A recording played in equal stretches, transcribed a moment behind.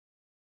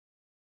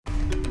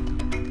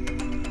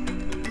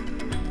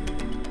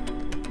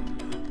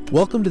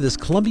Welcome to this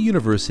Columbia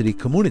University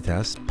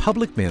Comunitas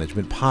Public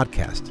Management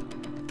podcast.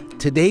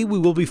 Today we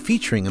will be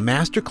featuring a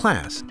master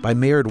class by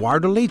Mayor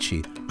Eduardo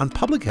Leite on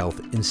public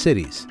health in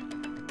cities.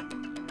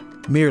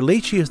 Mayor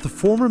Leite is the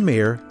former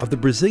mayor of the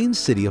Brazilian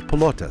city of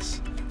Pelotas,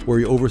 where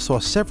he oversaw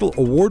several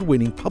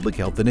award-winning public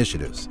health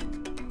initiatives.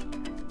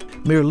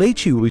 Mayor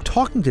Leite will be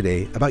talking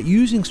today about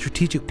using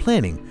strategic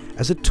planning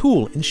as a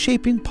tool in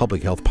shaping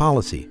public health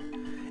policy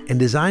and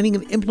designing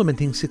and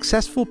implementing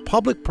successful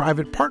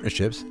public-private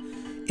partnerships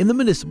in the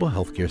municipal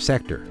healthcare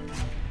sector.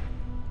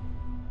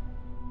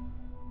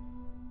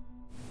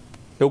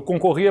 Eu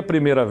concorri a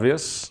primeira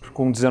vez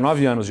com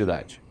 19 anos de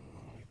idade.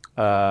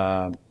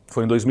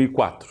 Foi em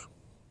 2004.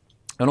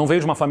 Eu não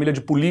venho de uma família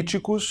de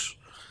políticos,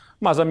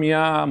 mas a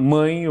minha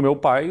mãe e o meu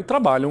pai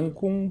trabalham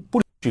com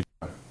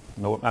política.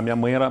 A minha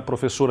mãe era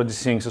professora de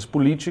ciências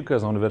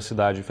políticas na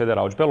Universidade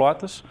Federal de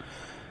Pelotas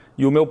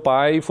e o meu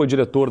pai foi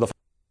diretor da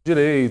Faculdade de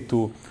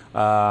Direito,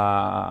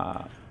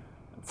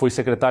 foi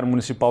secretário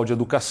municipal de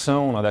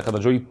educação na década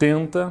de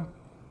 80,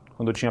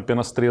 quando eu tinha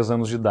apenas 3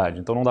 anos de idade.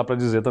 Então não dá para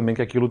dizer também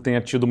que aquilo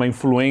tenha tido uma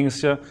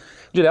influência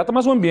direta,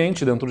 mas o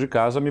ambiente dentro de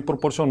casa me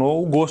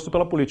proporcionou o gosto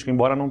pela política,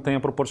 embora não tenha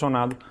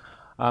proporcionado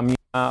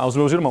aos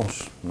meus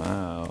irmãos.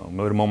 O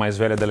meu irmão mais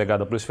velho é delegado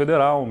da Polícia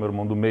Federal, o meu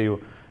irmão do meio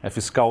é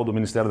fiscal do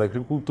Ministério da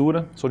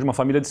Agricultura. Sou de uma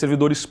família de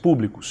servidores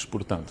públicos,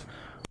 portanto.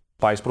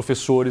 Pais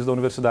professores da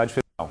Universidade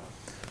Federal.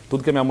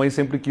 Tudo que a minha mãe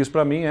sempre quis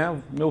para mim é: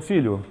 meu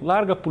filho,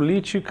 larga a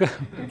política,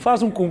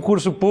 faz um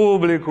concurso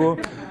público,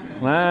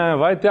 né?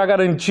 Vai ter a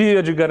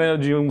garantia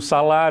de um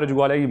salário.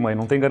 Digo, olha aí, mãe,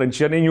 não tem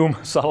garantia nenhuma.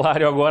 O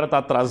salário agora está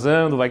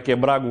atrasando, vai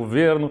quebrar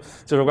governo,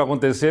 seja o que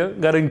acontecer,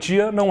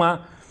 garantia não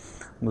há.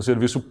 No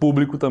serviço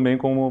público também,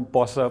 como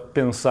possa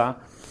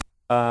pensar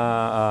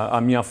a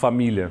minha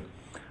família.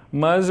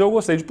 Mas eu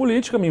gostei de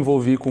política, me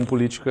envolvi com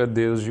política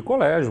desde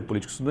colégio,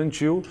 política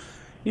estudantil,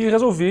 e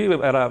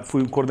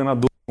fui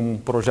coordenador de um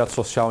projeto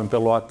social em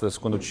Pelotas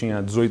quando eu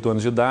tinha 18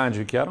 anos de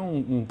idade, que era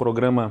um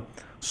programa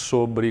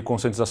sobre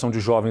conscientização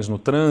de jovens no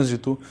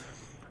trânsito,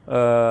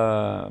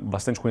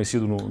 bastante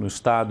conhecido no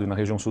estado e na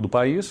região sul do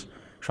país,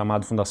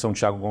 chamado Fundação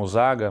Tiago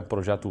Gonzaga,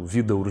 projeto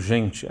Vida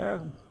Urgente.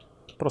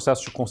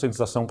 Processo de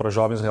conscientização para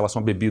jovens em relação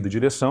à bebida e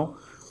direção,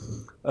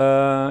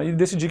 e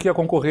decidi que ia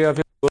concorrer a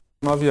vereador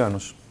com 9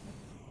 anos.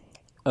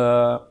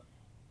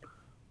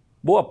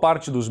 Boa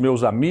parte dos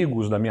meus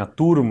amigos da minha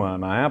turma,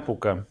 na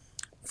época,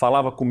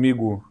 falava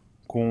comigo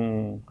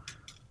com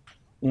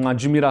uma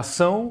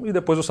admiração e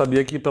depois eu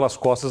sabia que pelas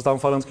costas estavam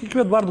falando: o que o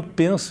Eduardo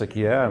pensa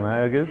que é,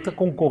 né? Ele está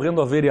concorrendo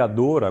a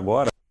vereador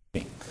agora.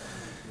 Enfim,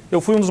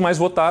 eu fui um dos mais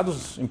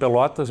votados em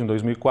Pelotas em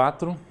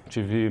 2004,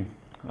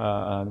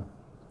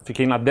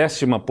 fiquei na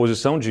 10ª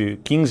posição de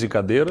 15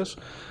 cadeiras,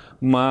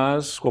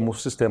 mas como o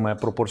sistema é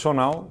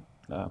proporcional,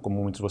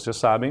 como muitos de vocês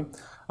sabem,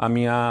 a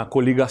minha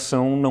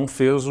coligação não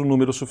fez o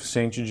número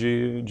suficiente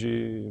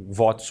de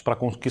votos para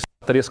conquistar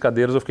 3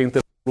 cadeiras, eu fiquei em 3º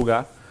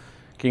lugar.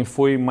 Quem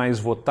foi mais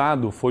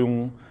votado foi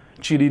um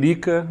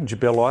tiririca de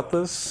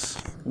Pelotas,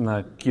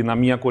 que na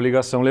minha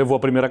coligação levou a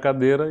primeira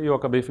cadeira e eu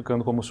acabei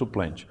ficando como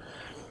suplente.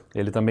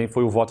 Ele também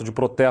foi o voto de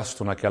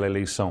protesto naquela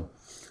eleição.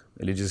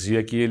 Ele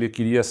dizia que ele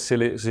queria se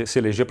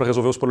eleger para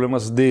resolver os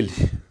problemas dele,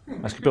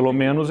 mas que pelo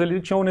menos ele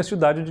tinha a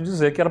honestidade de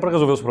dizer que era para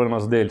resolver os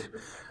problemas dele.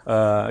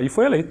 E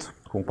foi eleito,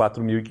 com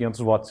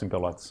 4.500 votos em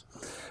Pelotas.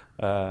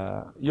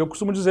 E eu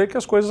costumo dizer que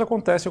as coisas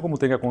acontecem como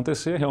tem que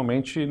acontecer.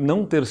 Realmente,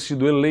 não ter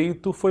sido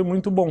eleito foi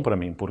muito bom para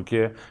mim,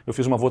 porque eu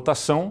fiz uma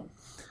votação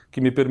que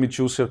me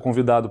permitiu ser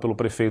convidado pelo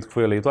prefeito que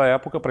foi eleito à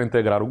época para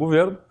integrar o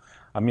governo.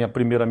 A minha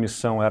primeira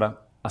missão era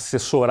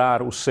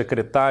assessorar o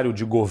secretário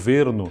de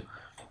governo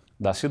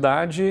da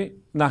cidade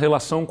na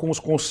relação com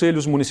os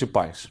conselhos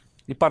municipais.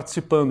 E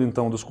participando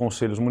então dos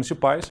conselhos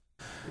municipais,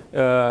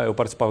 eu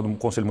participava do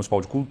Conselho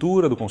Municipal de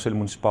Cultura, do Conselho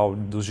Municipal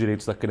dos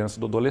Direitos da Criança e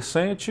do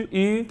Adolescente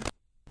e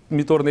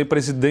me tornei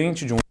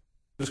presidente de um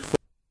que foi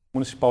o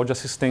Municipal de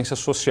Assistência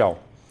Social.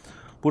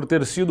 Por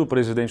ter sido o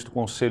presidente do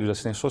Conselho de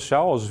Assistência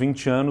Social, aos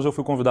 20 anos eu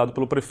fui convidado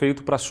pelo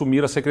prefeito para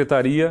assumir a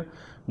Secretaria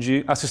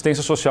de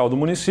Assistência Social do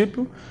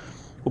município.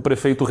 O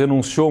prefeito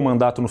renunciou ao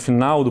mandato no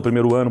final do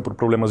primeiro ano por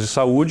problemas de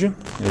saúde.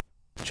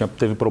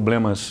 Teve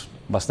problemas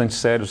bastante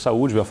sérios de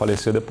saúde, veio a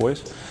falecer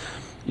depois.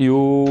 E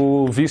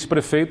o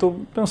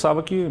vice-prefeito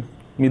pensava que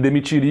me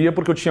demitiria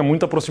porque eu tinha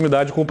muita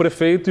proximidade com o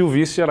prefeito e o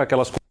vice era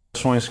aquelas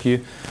coligações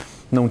que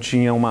não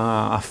tinham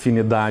uma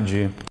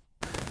afinidade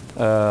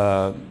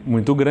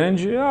muito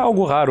grande. É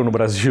algo raro no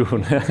Brasil,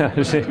 né?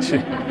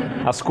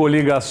 As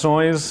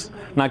coligações,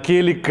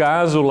 naquele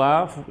caso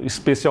lá,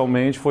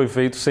 especialmente, foi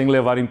feito sem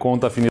levar em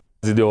conta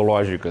afinidades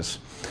ideológicas.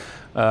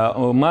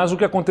 Mas o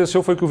que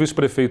aconteceu foi que o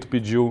vice-prefeito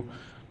pediu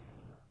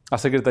à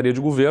Secretaria de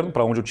Governo,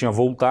 para onde eu tinha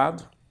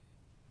voltado,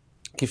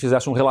 que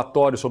fizesse um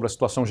relatório sobre a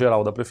situação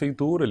geral da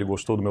prefeitura. Ele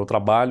gostou do meu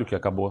trabalho, que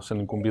acabou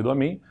sendo incumbido a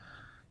mim,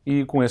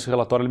 e com esse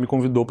relatório ele me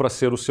convidou para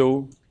ser o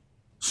seu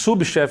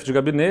subchefe de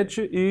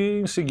gabinete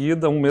e, em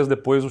seguida, um mês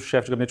depois, o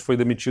chefe de gabinete foi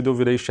demitido e eu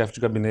virei chefe de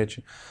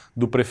gabinete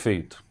do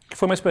prefeito. Que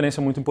foi uma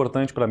experiência muito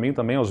importante para mim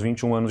também, aos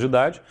 21 anos de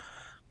idade,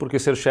 porque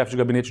ser chefe de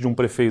gabinete de um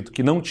prefeito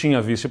que não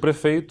tinha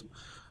vice-prefeito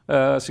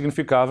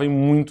significava, em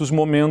muitos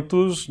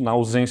momentos, na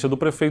ausência do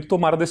prefeito,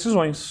 tomar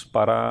decisões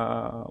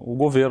para o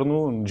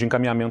governo de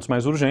encaminhamentos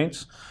mais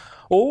urgentes,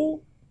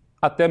 ou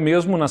até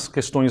mesmo nas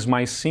questões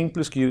mais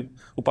simples, que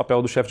o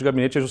papel do chefe de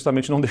gabinete é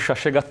justamente não deixar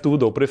chegar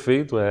tudo ao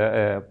prefeito,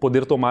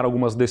 poder tomar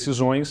algumas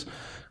decisões,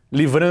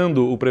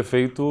 livrando o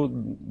prefeito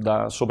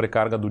da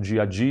sobrecarga do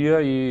dia a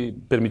dia e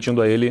permitindo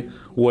a ele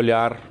o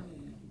olhar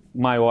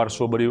maior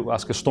sobre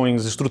as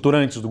questões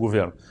estruturantes do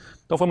governo.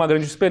 Então foi uma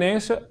grande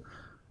experiência.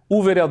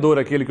 O vereador,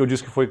 aquele que eu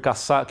disse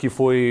que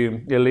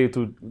foi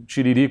eleito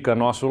tiririca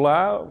nosso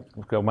lá,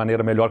 que é a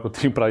maneira melhor que eu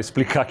tenho para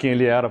explicar quem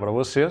ele era para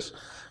vocês,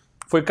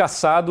 foi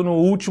cassado no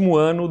último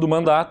ano do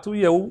mandato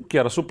e eu, que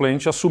era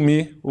suplente,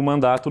 assumi o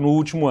mandato no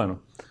último ano.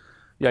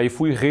 E aí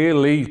fui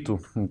reeleito,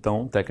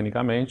 então,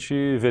 tecnicamente,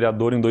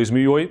 vereador em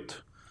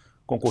 2008,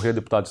 concorri a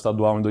deputado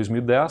estadual em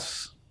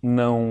 2010,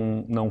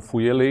 não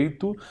fui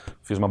eleito,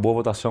 fiz uma boa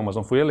votação, mas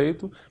não fui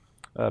eleito.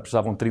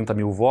 Precisavam 30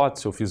 mil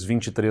votos, eu fiz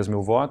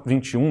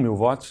 21 mil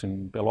votos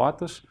em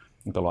Pelotas.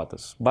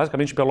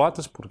 Basicamente em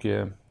Pelotas,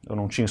 porque eu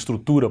não tinha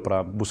estrutura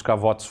para buscar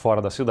votos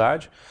fora da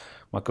cidade.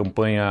 Uma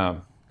campanha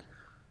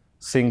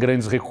sem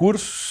grandes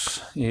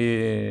recursos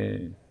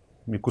e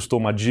me custou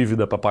uma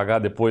dívida para pagar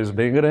depois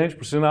bem grande,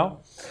 por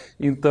sinal.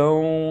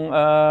 Então,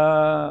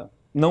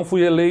 não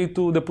fui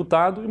eleito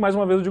deputado e mais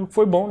uma vez eu digo que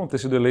foi bom não ter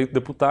sido eleito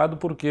deputado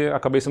porque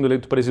acabei sendo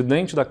eleito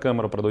presidente da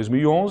Câmara para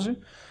 2011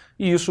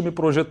 e isso me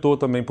projetou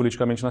também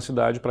politicamente na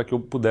cidade para que eu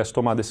pudesse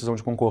tomar a decisão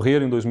de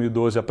concorrer em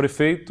 2012 a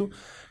prefeito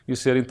e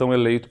ser então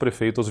eleito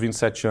prefeito aos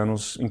 27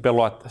 anos em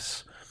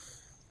Pelotas.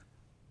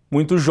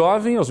 Muito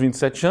jovem, aos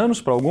 27 anos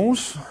para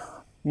alguns,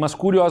 mas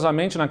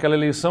curiosamente naquela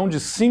eleição de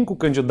 5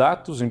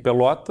 candidatos em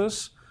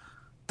Pelotas,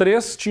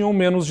 3 tinham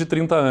menos de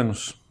 30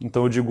 anos.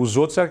 Então eu digo, os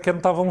outros que não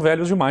estavam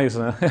velhos demais,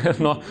 né?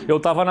 Eu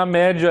estava na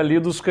média ali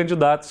dos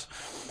candidatos.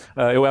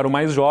 Eu era o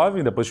mais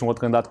jovem, depois tinha um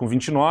outro candidato com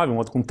 29, um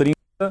outro com 30,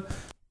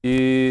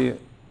 e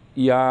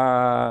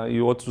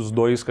outros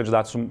 2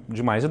 candidatos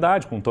de mais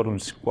idade, com um em torno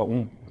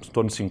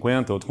de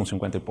 50, outro com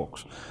 50 e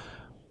poucos.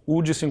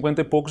 O de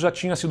 50 e poucos já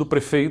tinha sido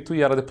prefeito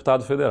e era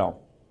deputado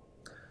federal.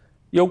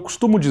 E eu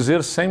costumo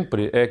dizer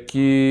sempre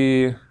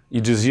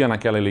e dizia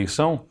naquela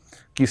eleição,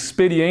 que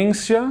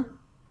experiência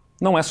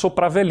não é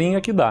soprar velhinha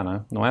que dá,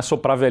 né? Não é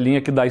soprar velhinha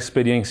que dá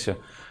experiência.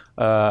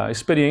 A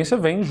experiência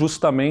vem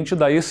justamente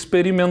da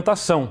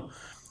experimentação.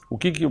 O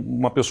que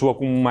uma pessoa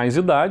com mais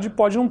idade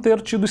pode não ter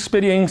tido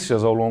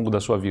experiências ao longo da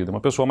sua vida. Uma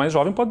pessoa mais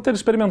jovem pode ter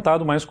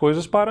experimentado mais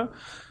coisas para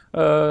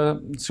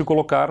se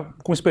colocar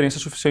com experiência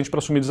suficiente para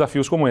assumir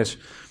desafios como esse.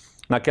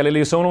 Naquela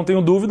eleição, não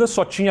tenho dúvida,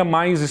 só tinha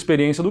mais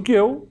experiência do que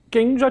eu,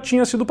 quem já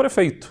tinha sido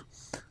prefeito.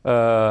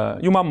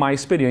 E uma má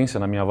experiência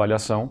na minha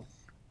avaliação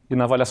e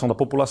na avaliação da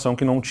população,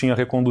 que não tinha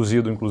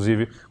reconduzido,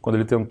 inclusive, quando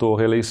ele tentou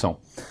reeleição.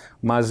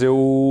 Mas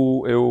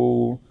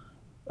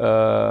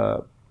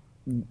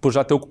por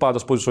já ter ocupado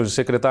as posições de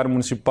secretário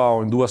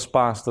municipal em 2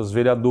 pastas,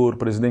 vereador,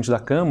 presidente da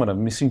Câmara,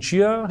 me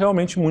sentia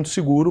realmente muito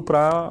seguro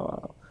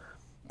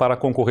para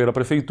concorrer à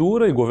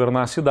prefeitura e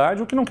governar a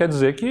cidade, o que não quer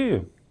dizer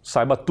que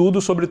saiba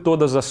tudo sobre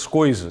todas as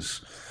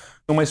coisas.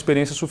 Uma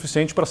experiência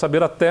suficiente para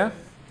saber até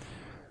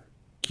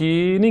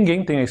que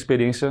ninguém tem a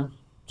experiência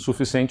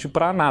suficiente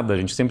para nada. A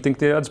gente sempre tem que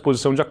ter a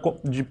disposição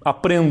de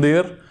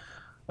aprender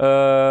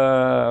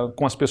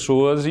com as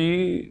pessoas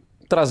e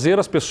trazer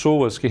as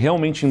pessoas que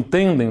realmente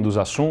entendem dos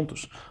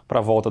assuntos para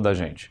a volta da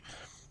gente.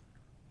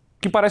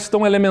 Que parece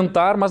tão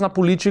elementar, mas na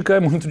política é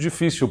muito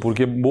difícil,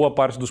 porque boa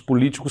parte dos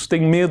políticos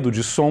tem medo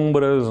de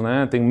sombras,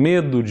 né? Tem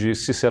medo de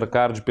se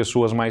cercar de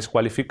pessoas mais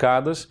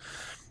qualificadas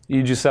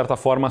e, de certa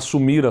forma,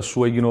 assumir a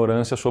sua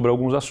ignorância sobre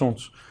alguns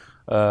assuntos.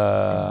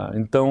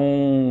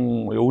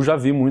 Então, eu já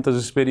vi muitas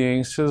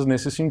experiências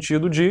nesse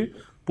sentido de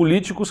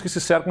políticos que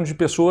se cercam de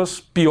pessoas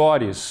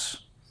piores,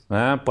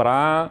 né?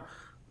 Para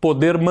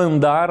poder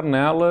mandar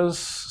nelas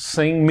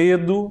sem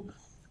medo,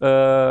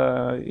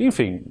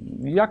 enfim,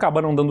 e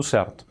acaba não dando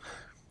certo.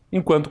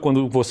 Enquanto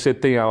quando você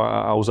tem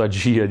a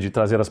ousadia de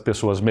trazer as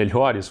pessoas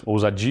melhores,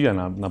 ousadia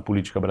na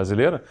política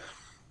brasileira,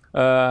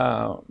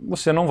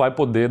 você não vai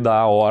poder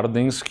dar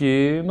ordens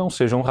que não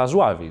sejam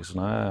razoáveis,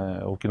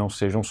 né? Ou que não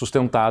sejam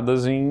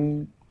sustentadas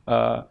em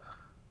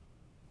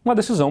uma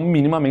decisão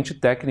minimamente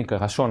técnica,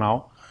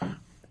 racional.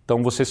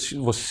 Então você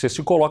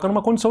se coloca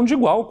numa condição de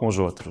igual com os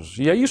outros.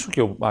 E é isso que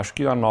eu acho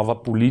que a nova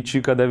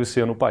política deve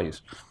ser no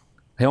país.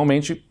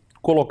 Realmente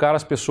colocar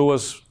as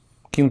pessoas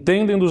que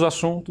entendem dos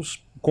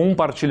assuntos,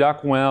 compartilhar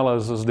com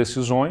elas as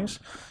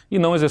decisões e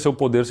não exercer o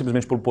poder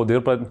simplesmente por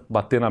poder para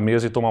bater na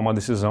mesa e tomar uma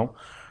decisão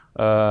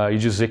e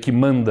dizer que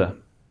manda,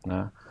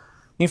 né?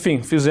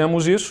 Enfim,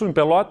 fizemos isso em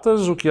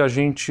Pelotas. O que a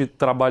gente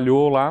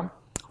trabalhou lá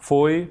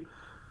foi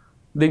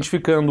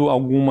identificando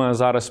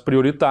algumas áreas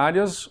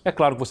prioritárias. É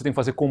claro que você tem que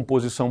fazer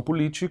composição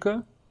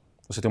política.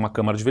 Você tem uma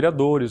Câmara de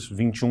Vereadores,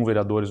 21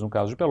 vereadores no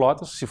caso de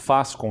Pelotas, se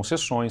faz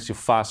concessões, se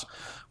faz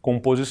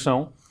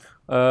composição.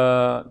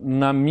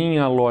 Na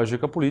minha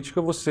lógica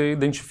política, você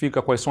identifica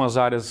quais são as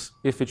áreas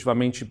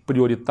efetivamente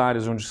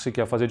prioritárias onde se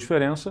quer fazer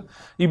diferença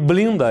e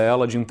blinda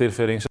ela de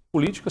interferências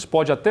políticas.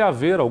 Pode até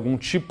haver algum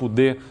tipo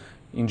de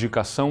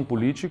indicação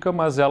política,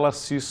 mas ela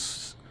se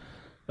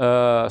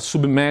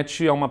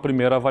submete a uma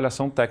primeira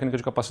avaliação técnica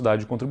de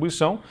capacidade de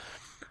contribuição.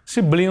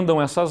 Se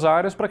blindam essas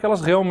áreas para que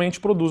elas realmente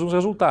produzam os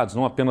resultados,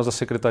 não apenas as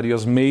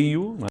secretarias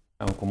meio, né,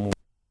 como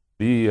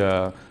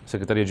a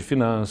Secretaria de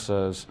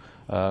Finanças,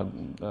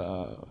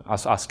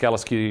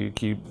 aquelas que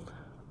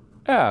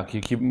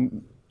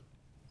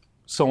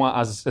são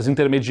as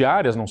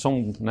intermediárias, não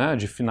são, né,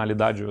 de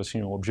finalidade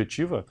assim,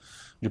 objetiva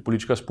de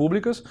políticas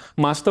públicas,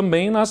 mas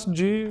também nas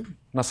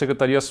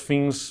secretarias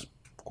fins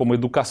como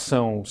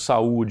educação,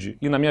 saúde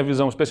e, na minha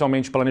visão,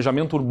 especialmente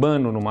planejamento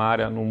urbano numa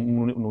área,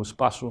 no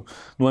espaço,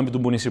 no âmbito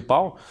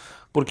municipal,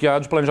 porque a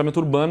de planejamento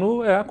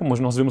urbano é, como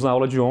nós vimos na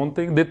aula de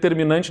ontem,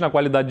 determinante na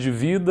qualidade de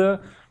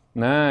vida,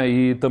 né,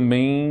 e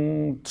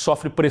também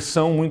sofre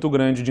pressão muito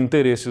grande de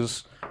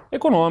interesses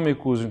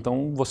econômicos.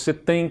 Então você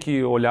tem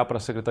que olhar para a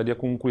secretaria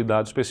com um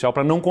cuidado especial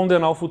para não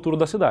condenar o futuro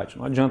da cidade.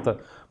 Não adianta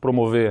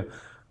promover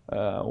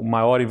o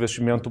maior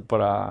investimento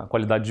para a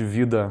qualidade de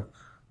vida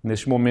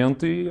neste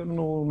momento e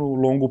no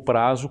longo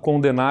prazo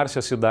condenar-se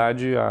a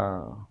cidade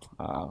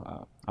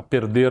a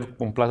perder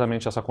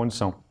completamente essa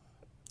condição.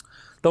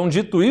 Então,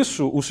 dito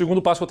isso, o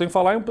segundo passo que eu tenho que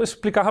falar é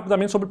explicar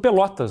rapidamente sobre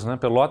Pelotas, né?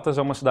 Pelotas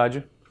é uma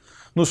cidade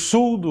no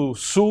sul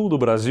do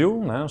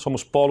Brasil, né?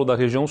 Somos polo da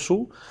região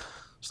sul,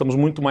 estamos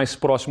muito mais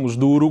próximos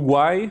do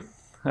Uruguai,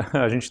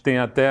 a gente tem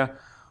até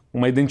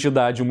uma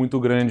identidade muito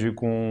grande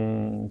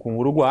com o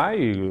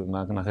Uruguai,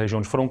 na região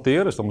de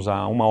fronteira, estamos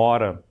a 1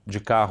 hora de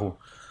carro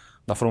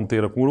da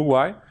fronteira com o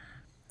Uruguai,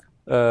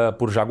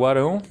 por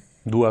Jaguarão,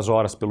 2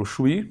 horas pelo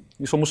Chuí,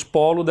 e somos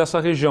polo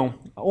dessa região.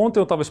 Ontem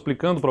eu estava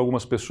explicando para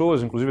algumas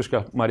pessoas, inclusive acho que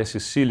a Maria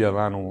Cecília,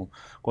 lá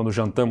quando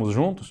jantamos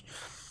juntos,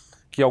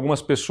 que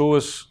algumas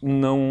pessoas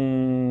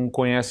não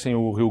conhecem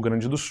o Rio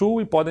Grande do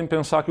Sul e podem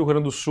pensar que o Rio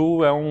Grande do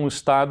Sul é um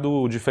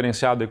estado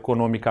diferenciado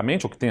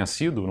economicamente, ou que tenha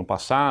sido no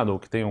passado, ou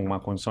que tenha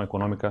uma condição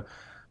econômica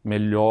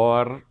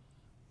melhor,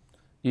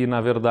 e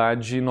na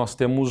verdade nós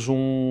temos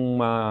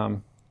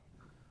uma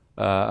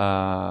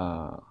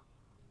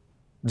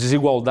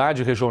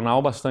desigualdade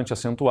regional bastante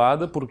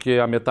acentuada, porque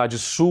a metade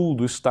sul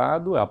do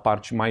estado é a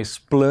parte mais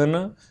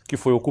plana, que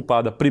foi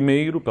ocupada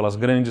primeiro pelas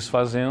grandes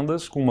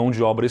fazendas, com mão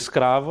de obra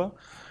escrava.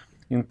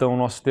 Então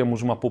nós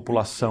temos uma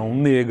população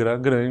negra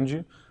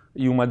grande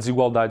e uma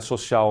desigualdade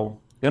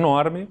social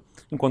enorme,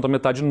 enquanto a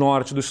metade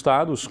norte do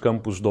estado, os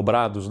campos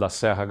dobrados da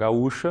Serra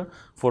Gaúcha,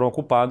 foram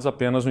ocupados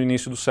apenas no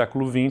início do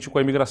século XX com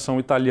a imigração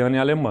italiana e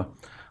alemã.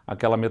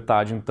 Aquela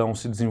metade, então,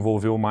 se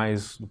desenvolveu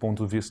mais do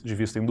ponto de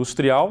vista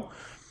industrial,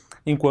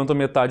 enquanto a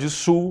metade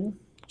sul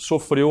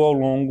sofreu ao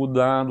longo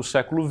do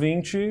século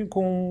XX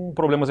com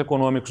problemas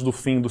econômicos do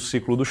fim do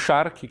ciclo do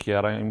charque, que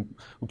era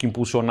o que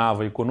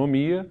impulsionava a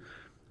economia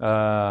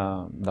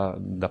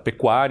da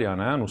pecuária,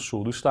 né, no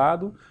sul do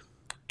estado,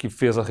 que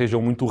fez a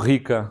região muito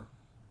rica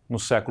no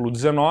século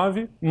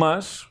XIX,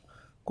 mas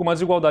com uma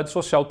desigualdade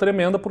social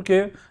tremenda,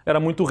 porque era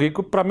muito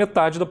rico para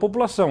metade da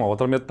população, a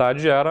outra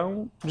metade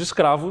eram de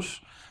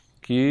escravos,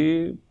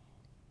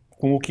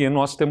 com o que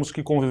nós temos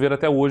que conviver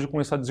até hoje com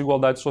essa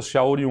desigualdade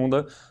social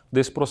oriunda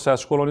desse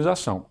processo de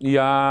colonização. E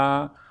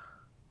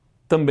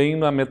também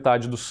na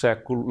metade do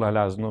século,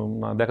 aliás,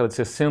 na década de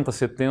 60,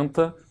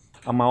 70,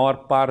 a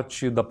maior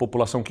parte da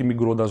população que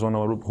migrou da zona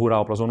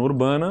rural para a zona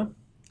urbana,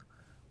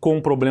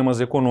 com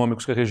problemas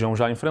econômicos que a região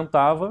já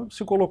enfrentava,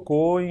 se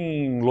colocou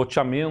em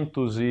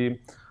loteamentos e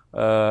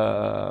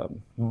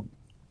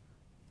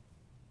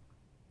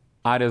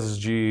áreas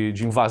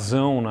de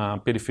invasão na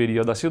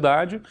periferia da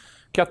cidade,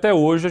 que até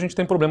hoje a gente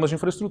tem problemas de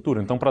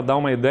infraestrutura. Então, para dar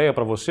uma ideia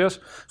para vocês, se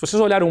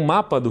vocês olharem um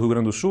mapa do Rio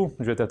Grande do Sul,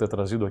 devia ter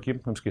trazido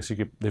aqui, não esqueci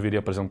que deveria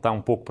apresentar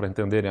um pouco para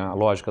entenderem a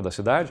lógica da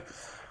cidade,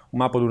 o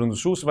mapa do Rio Grande do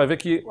Sul, você vai ver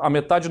que a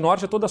metade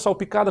norte é toda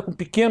salpicada com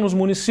pequenos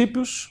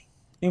municípios,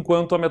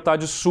 enquanto a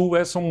metade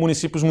sul são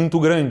municípios muito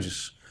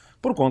grandes,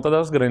 por conta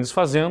das grandes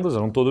fazendas,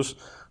 eram todos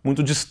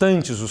muito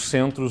distantes os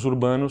centros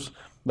urbanos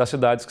das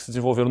cidades que se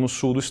desenvolveram no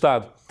sul do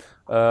estado.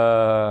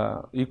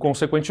 E,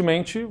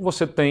 consequentemente,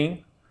 você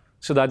tem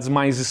cidades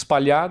mais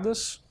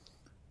espalhadas,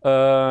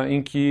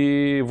 em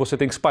que você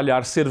tem que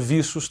espalhar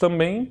serviços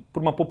também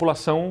por uma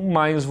população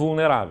mais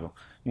vulnerável.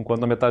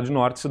 Enquanto na metade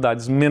norte,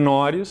 cidades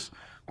menores,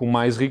 com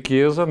mais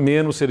riqueza,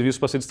 menos serviço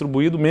para ser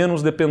distribuído,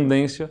 menos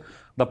dependência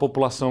da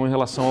população em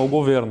relação ao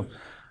governo.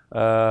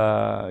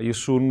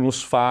 Isso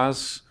nos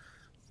faz,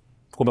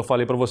 como eu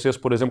falei para vocês,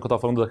 por exemplo, que eu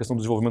estava falando da questão do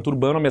desenvolvimento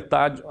urbano,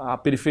 a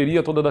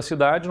periferia toda da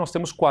cidade, nós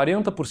temos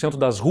 40%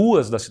 das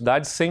ruas da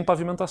cidade sem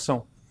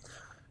pavimentação.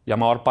 E a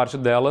maior parte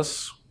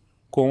delas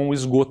com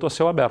esgoto a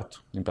céu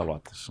aberto, em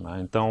Pelotas, né?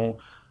 Então,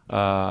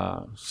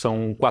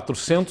 são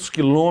 400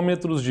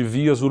 quilômetros de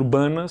vias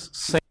urbanas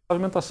sem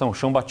pavimentação,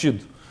 chão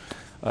batido.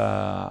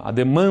 A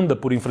demanda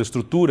por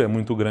infraestrutura é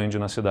muito grande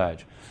na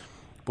cidade,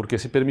 porque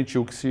se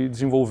permitiu que se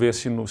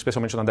desenvolvesse,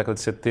 especialmente na década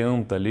de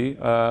 70, ali,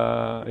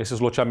 esses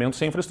loteamentos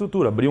sem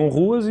infraestrutura. Abriam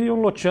ruas e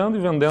iam loteando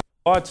e vendendo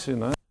lotes,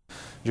 né,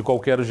 de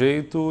qualquer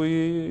jeito,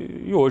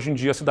 e hoje em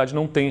dia a cidade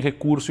não tem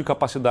recurso e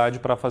capacidade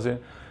para fazer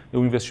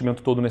o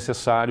investimento todo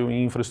necessário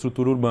em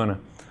infraestrutura urbana.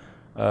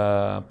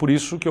 Por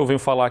isso que eu venho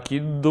falar aqui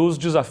dos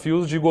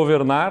desafios de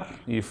governar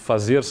e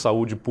fazer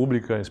saúde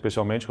pública,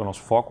 especialmente, que é o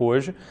nosso foco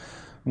hoje,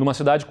 numa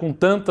cidade com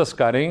tantas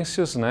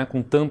carências, né,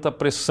 com tanta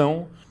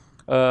pressão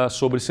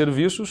sobre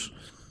serviços.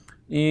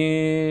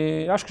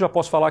 E acho que já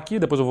posso falar aqui,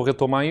 depois eu vou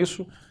retomar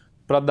isso.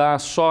 Para dar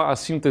só a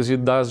síntese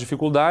das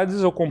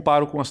dificuldades, eu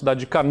comparo com a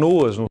cidade de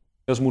Canoas, no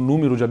mesmo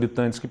número de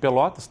habitantes que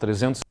Pelotas,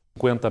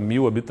 350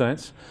 mil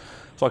habitantes,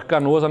 só que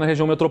Canoas é na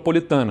região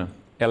metropolitana.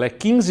 Ela é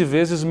 15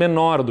 vezes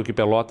menor do que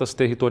Pelotas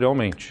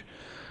territorialmente.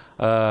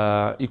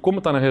 E como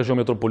está na região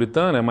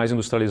metropolitana, é mais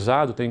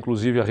industrializado, tem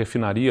inclusive a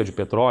refinaria de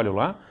petróleo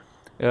lá,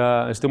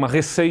 eles têm uma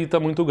receita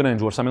muito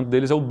grande, o orçamento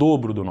deles é o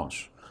dobro do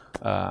nosso.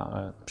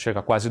 Chega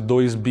a quase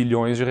 2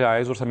 bilhões de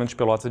reais, o orçamento de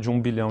Pelotas é de 1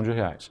 bilhão de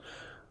reais.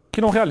 Que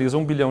não realiza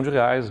 1 bilhão de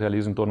reais,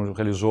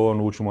 realizou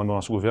no último ano do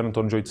nosso governo em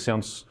torno de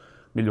 800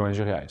 milhões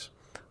de reais.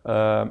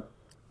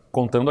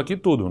 Contando aqui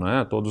tudo,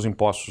 né? Todos os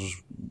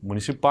impostos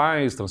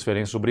municipais,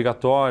 transferências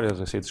obrigatórias,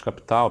 receitas de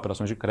capital,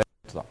 operações de crédito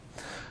e tal.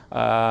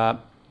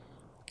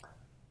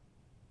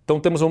 Então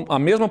temos a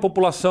mesma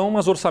população,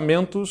 mas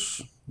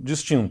orçamentos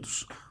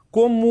distintos.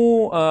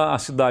 Como a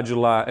cidade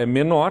lá é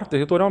menor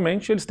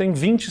territorialmente, eles têm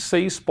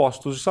 26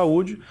 postos de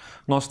saúde,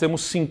 nós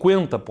temos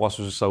 50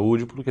 postos de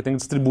saúde, porque tem que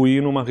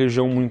distribuir numa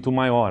região muito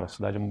maior, a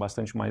cidade é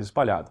bastante mais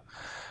espalhada.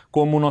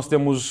 Como nós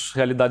temos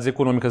realidades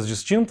econômicas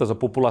distintas, a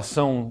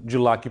população de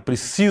lá que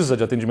precisa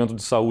de atendimento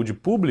de saúde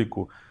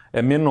público é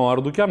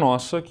menor do que a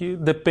nossa, que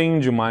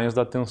depende mais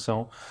da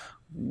atenção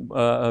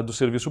do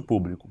serviço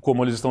público.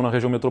 Como eles estão na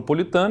região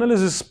metropolitana,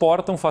 eles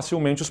exportam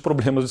facilmente os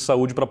problemas de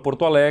saúde para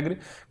Porto Alegre,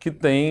 que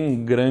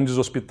tem grandes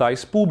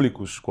hospitais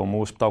públicos, como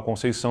o Hospital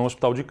Conceição, o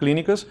Hospital de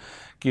Clínicas,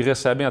 que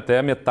recebem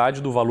até metade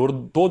do valor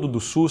todo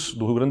do SUS,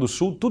 do Rio Grande do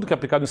Sul, tudo que é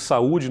aplicado em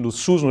saúde do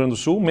SUS no Rio Grande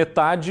do Sul,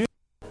 metade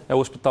é o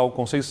Hospital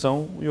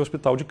Conceição e o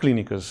Hospital de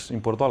Clínicas em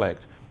Porto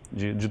Alegre,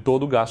 de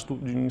todo o gasto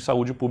em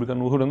saúde pública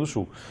no Rio Grande do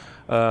Sul.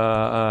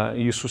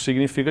 Isso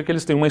significa que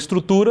eles têm uma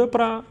estrutura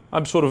para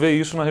absorver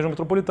isso na região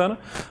metropolitana.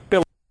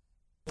 Pelo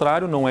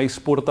contrário, não é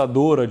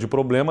exportadora de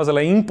problemas,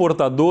 ela é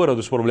importadora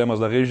dos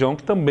problemas da região,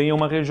 que também é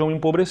uma região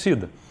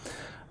empobrecida.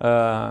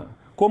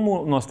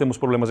 Como nós temos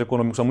problemas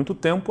econômicos há muito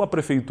tempo, a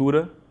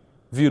prefeitura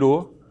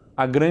virou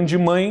a grande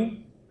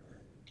mãe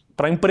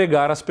para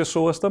empregar as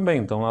pessoas também.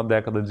 Então, na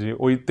década de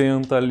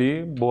 80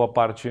 ali, boa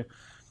parte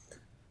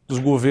dos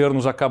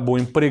governos acabou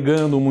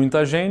empregando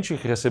muita gente,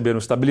 que receberam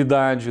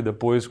estabilidade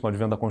depois com o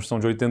advento da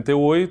Constituição de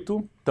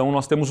 88. Então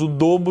nós temos o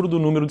dobro do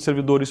número de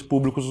servidores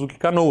públicos do que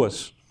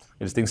Canoas.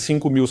 Eles têm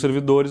 5 mil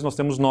servidores, nós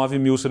temos 9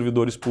 mil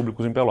servidores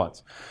públicos em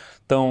Pelotas.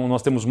 Então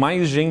nós temos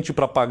mais gente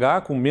para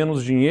pagar, com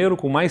menos dinheiro,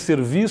 com mais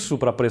serviço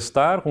para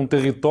prestar, com um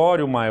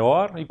território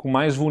maior e com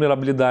mais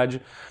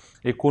vulnerabilidade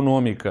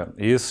econômica.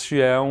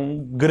 Este é um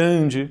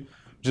grande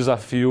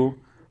desafio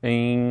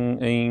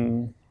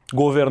em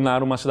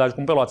governar uma cidade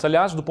como Pelotas.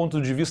 Aliás, do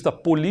ponto de vista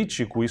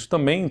político, isso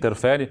também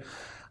interfere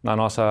na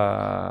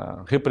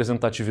nossa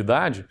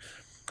representatividade,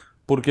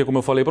 porque, como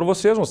eu falei para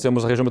vocês, nós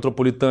temos a região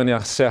metropolitana e a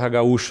Serra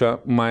Gaúcha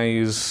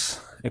mais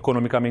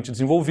economicamente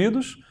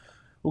desenvolvidos,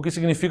 o que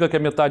significa que a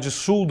metade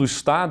sul do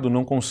estado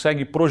não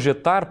consegue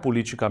projetar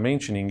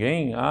politicamente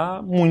ninguém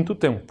há muito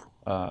tempo.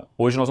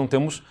 Hoje nós não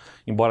temos,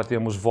 embora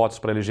tenhamos votos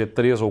para eleger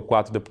 3 ou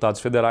 4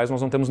 deputados federais,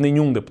 nós não temos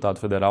nenhum deputado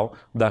federal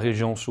da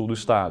região sul do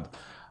estado.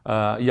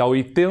 E há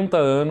 80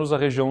 anos a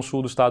região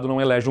sul do estado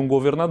não elege um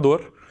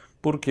governador,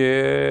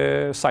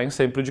 porque saem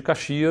sempre de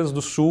Caxias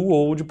do Sul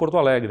ou de Porto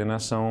Alegre, né?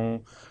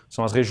 São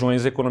as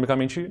regiões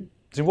economicamente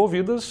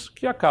desenvolvidas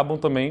que acabam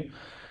também,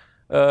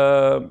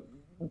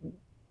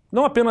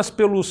 não apenas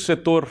pelo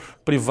setor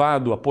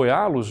privado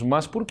apoiá-los,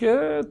 mas porque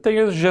tem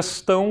a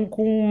gestão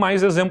com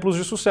mais exemplos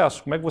de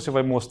sucesso. Como é que você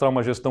vai mostrar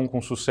uma gestão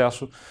com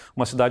sucesso,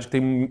 uma cidade que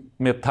tem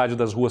metade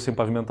das ruas sem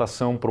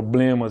pavimentação,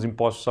 problemas,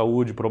 impostos de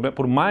saúde,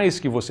 por mais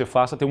que você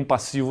faça, tem um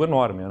passivo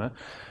enorme, né?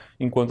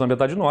 Enquanto na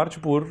metade norte,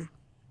 por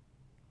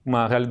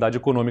uma realidade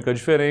econômica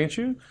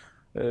diferente,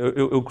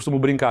 eu costumo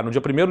brincar, no dia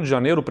 1º de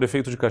janeiro, o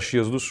prefeito de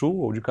Caxias do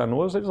Sul, ou de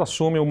Canoas, eles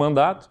assumem o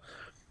mandato,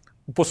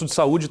 o posto de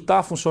saúde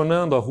está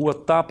funcionando, a rua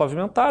está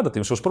pavimentada, tem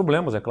os seus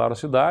problemas, é claro, a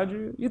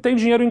cidade, e tem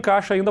dinheiro em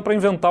caixa ainda para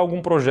inventar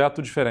algum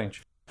projeto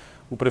diferente.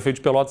 O prefeito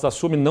de Pelotas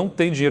assume, não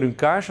tem dinheiro em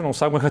caixa, não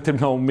sabe como vai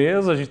terminar o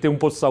mês, a gente tem um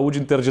posto de saúde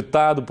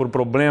interditado por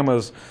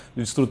problemas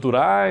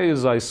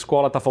estruturais, a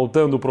escola está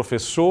faltando o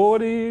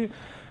professor e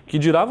que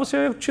dirá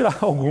você tirar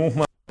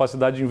alguma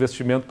capacidade de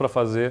investimento para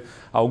fazer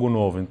algo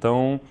novo.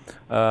 Então,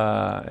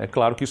 é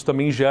claro que isso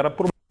também gera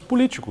problemas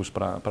políticos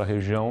para a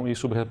região e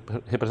sobre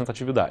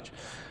representatividade.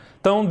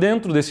 Então,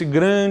 dentro desse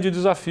grande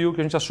desafio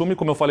que a gente assume,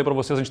 como eu falei para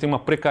vocês, a gente tem uma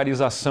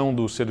precarização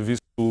do serviço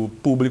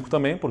público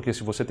também, porque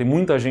se você tem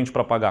muita gente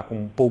para pagar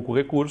com pouco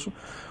recurso,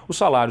 os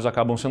salários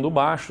acabam sendo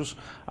baixos,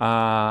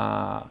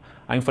 a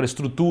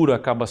infraestrutura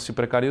acaba se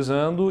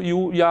precarizando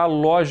e a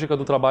lógica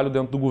do trabalho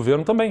dentro do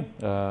governo também.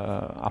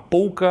 A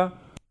pouca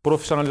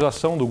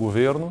profissionalização do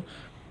governo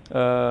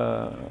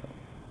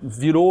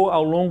virou,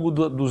 ao longo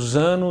dos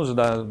anos,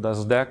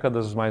 das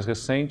décadas mais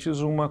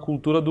recentes, uma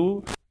cultura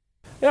do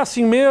é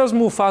assim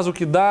mesmo, faz o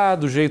que dá,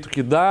 do jeito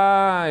que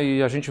dá,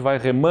 e a gente vai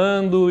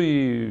remando,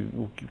 e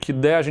o que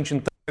der a gente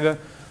entrega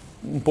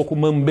um pouco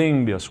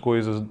mambembe as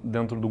coisas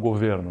dentro do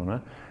governo,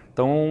 né?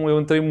 Então eu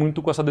entrei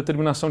muito com essa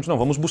determinação de, não,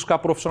 vamos buscar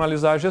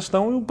profissionalizar a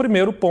gestão, e o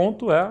primeiro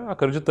ponto é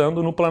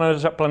acreditando no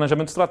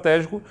planejamento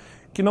estratégico,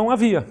 que não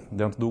havia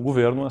dentro do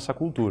governo essa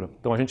cultura.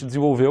 Então a gente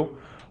desenvolveu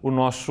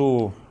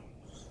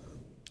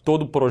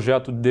todo o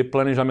projeto de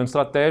planejamento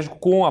estratégico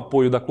com o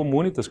apoio da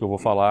Comunitas, que eu vou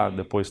falar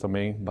depois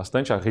também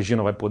bastante. A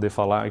Regina vai poder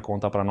falar e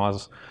contar para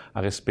nós a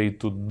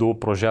respeito do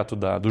projeto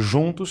do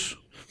Juntos,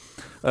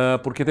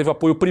 porque teve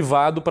apoio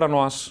privado para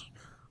nós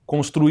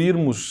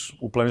construirmos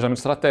o planejamento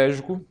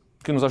estratégico,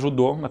 que nos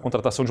ajudou na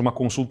contratação de uma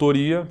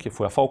consultoria, que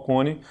foi a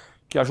Falcone,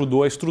 que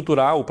ajudou a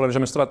estruturar o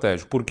planejamento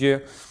estratégico.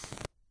 Porque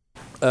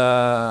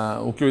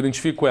o que eu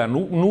identifico é,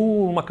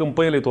 numa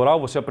campanha eleitoral,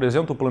 você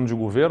apresenta o plano de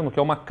governo, que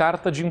é uma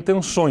carta de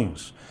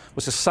intenções.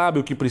 Você sabe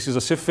o que precisa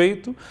ser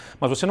feito,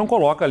 mas você não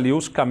coloca ali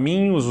os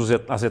caminhos,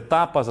 as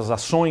etapas, as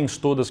ações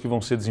todas que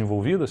vão ser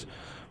desenvolvidas,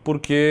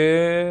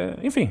 porque,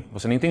 enfim,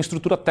 você nem tem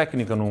estrutura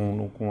técnica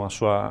com a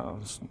sua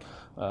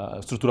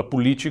estrutura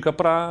política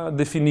para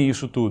definir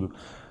isso tudo.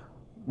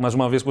 Mas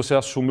uma vez que você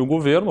assume o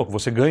governo, ou que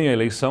você ganha a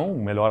eleição,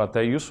 melhor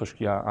até isso, acho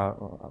que a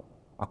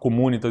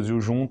Comunitas e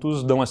o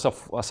Juntos dão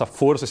essa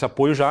força, esse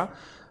apoio já,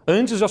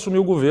 antes de assumir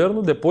o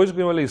governo, depois de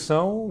ganhar a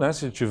eleição, né,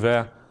 se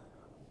tiver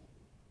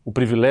o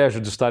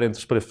privilégio de estar entre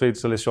os prefeitos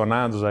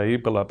selecionados aí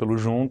pelo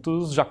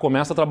Juntos, já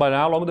começa a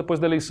trabalhar logo depois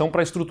da eleição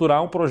para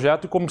estruturar um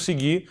projeto e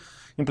conseguir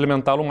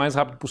implementá-lo o mais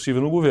rápido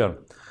possível no governo.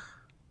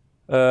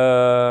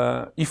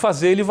 E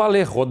fazer ele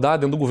valer, rodar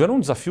dentro do governo é um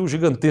desafio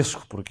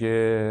gigantesco,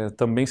 porque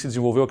também se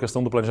desenvolveu a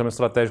questão do planejamento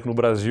estratégico no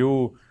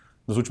Brasil.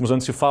 Nos últimos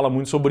anos se fala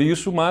muito sobre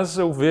isso, mas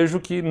eu vejo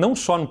que não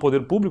só no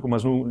poder público,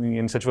 mas em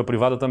iniciativa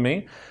privada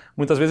também,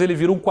 muitas vezes ele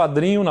vira um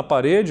quadrinho na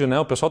parede, né?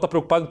 O pessoal está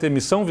preocupado em ter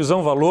missão,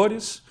 visão,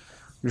 valores,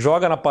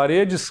 joga na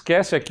parede,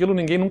 esquece aquilo,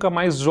 ninguém nunca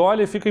mais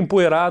olha e fica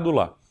empoeirado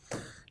lá.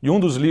 E um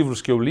dos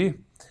livros que eu li,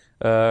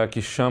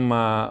 que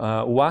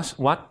chama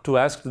What to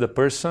Ask the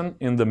Person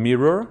in the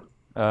Mirror,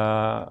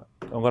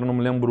 agora não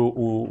me lembro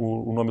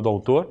o nome do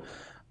autor,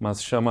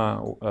 mas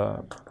chama,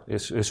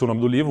 esse é o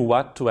nome do livro,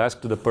 What to Ask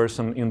the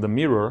Person in the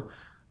Mirror.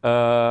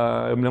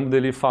 Eu me lembro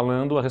dele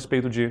falando a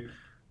respeito de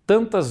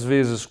tantas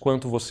vezes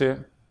quanto você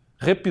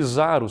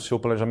repisar o seu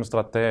planejamento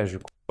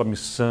estratégico, a sua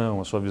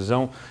missão, a sua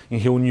visão, em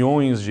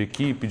reuniões de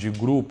equipe, de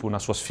grupo,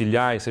 nas suas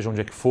filiais, seja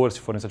onde é que for,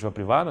 se for iniciativa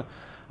privada,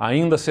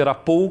 ainda será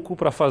pouco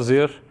para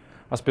fazer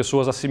as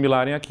pessoas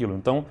assimilarem aquilo.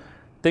 Então,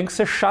 tem que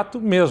ser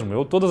chato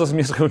mesmo. Todas as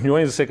minhas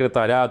reuniões de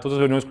secretariado, todas as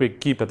reuniões com a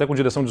equipe, até com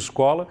direção de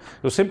escola,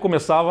 eu sempre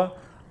começava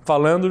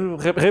falando,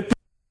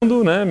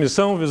 repetindo, né,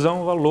 missão,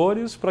 visão,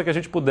 valores, para que a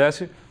gente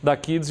pudesse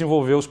daqui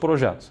desenvolver os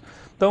projetos.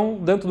 Então,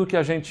 dentro do que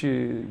a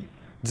gente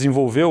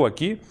desenvolveu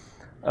aqui,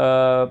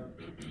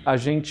 a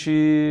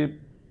gente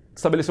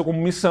estabeleceu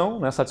como missão,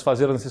 né,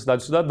 satisfazer a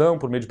necessidade do cidadão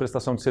por meio de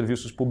prestação de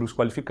serviços públicos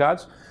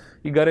qualificados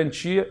e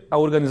garantir a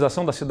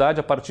organização da cidade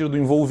a partir do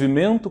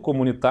envolvimento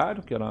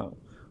comunitário, que era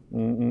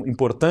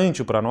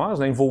importante para nós,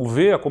 né,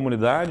 envolver a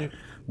comunidade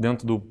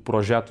dentro do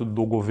projeto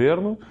do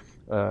governo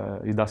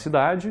e da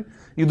cidade,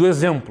 e do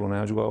exemplo,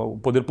 né? O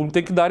poder público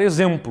tem que dar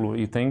exemplo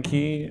e tem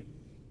que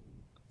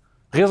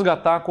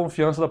resgatar a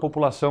confiança da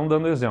população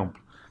dando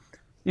exemplo.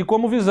 E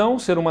como visão,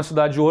 ser uma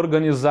cidade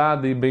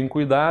organizada e bem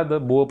cuidada,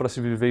 boa para se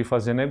viver e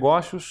fazer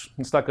negócios,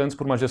 destacando-se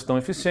por uma gestão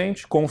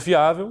eficiente,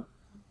 confiável,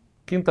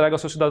 que entrega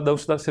aos seus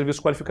cidadãos serviços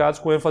qualificados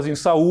com ênfase em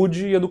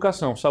saúde e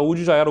educação.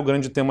 Saúde já era o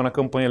grande tema na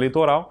campanha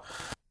eleitoral.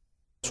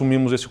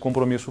 Assumimos esse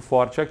compromisso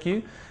forte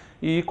aqui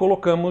e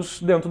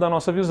colocamos dentro da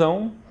nossa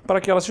visão para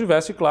que ela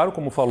estivesse, claro,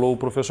 como falou o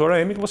professor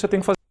Amy, que você tem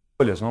que fazer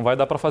escolhas. Não vai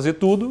dar para fazer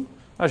tudo,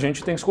 a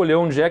gente tem que escolher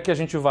onde é que a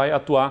gente vai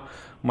atuar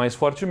mais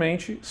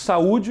fortemente.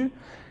 Saúde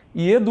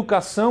e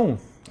educação,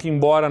 que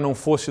embora não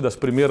fosse das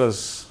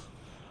primeiras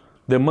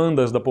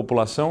demandas da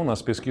população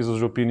nas pesquisas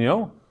de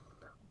opinião,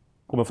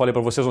 como eu falei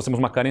para vocês, nós temos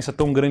uma carência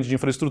tão grande de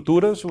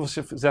infraestrutura, se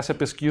você fizesse a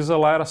pesquisa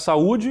lá era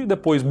saúde,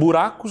 depois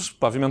buracos,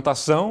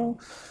 pavimentação,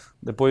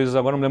 depois,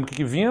 agora não lembro o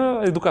que vinha,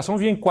 a educação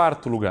vinha em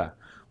quarto lugar,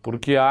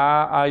 porque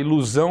há a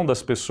ilusão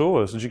das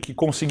pessoas de que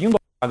conseguindo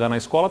a vaga na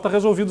escola está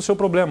resolvido o seu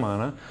problema,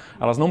 né?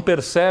 Elas não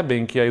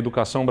percebem que a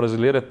educação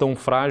brasileira é tão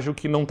frágil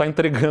que não está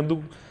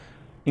entregando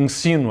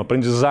ensino,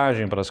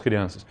 aprendizagem para as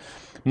crianças.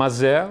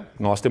 Mas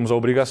nós temos a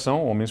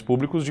obrigação, homens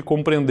públicos, de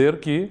compreender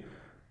que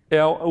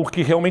o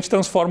que realmente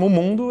transforma o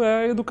mundo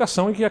é a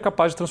educação e que é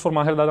capaz de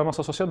transformar a realidade da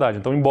nossa sociedade.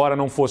 Então, embora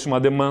não fosse uma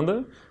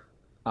demanda,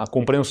 a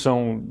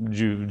compreensão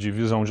de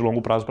visão de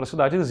longo prazo para a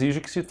cidade exige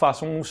que se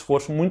faça um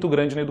esforço muito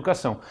grande na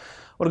educação.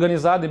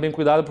 Organizada e bem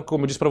cuidada, porque,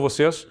 como eu disse para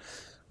vocês,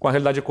 com a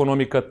realidade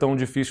econômica tão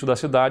difícil da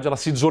cidade, ela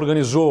se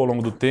desorganizou ao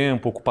longo do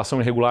tempo,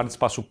 ocupação irregular de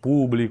espaço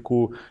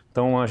público.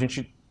 Então, a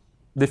gente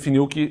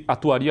definiu que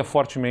atuaria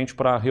fortemente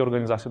para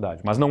reorganizar a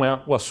cidade. Mas não é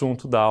o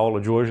assunto da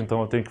aula de hoje, então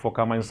eu tenho que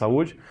focar mais em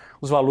saúde.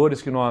 Os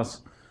valores que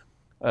nós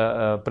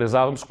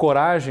prezávamos,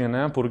 coragem,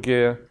 né,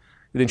 porque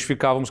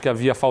identificávamos que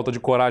havia falta de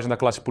coragem da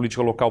classe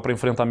política local para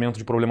enfrentamento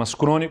de problemas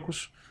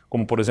crônicos,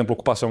 como por exemplo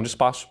ocupação de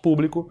espaço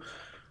público.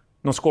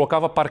 Não se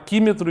colocava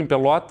parquímetro em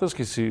Pelotas,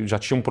 que já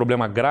tinha um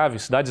problema grave,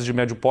 cidades de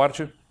médio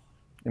porte,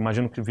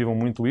 imagino que vivam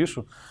muito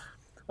isso.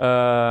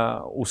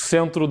 O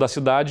centro da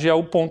cidade é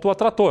o ponto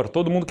atrator,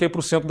 todo mundo quer ir para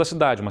o centro da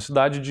cidade, uma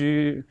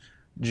cidade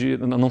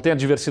não tem a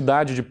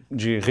diversidade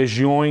de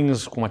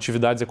regiões com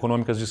atividades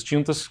econômicas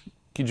distintas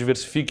que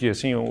diversifique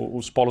assim,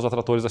 os polos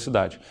atratores da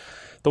cidade.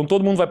 Então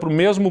todo mundo vai para o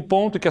mesmo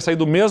ponto e quer sair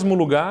do mesmo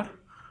lugar,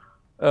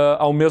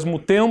 ao mesmo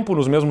tempo,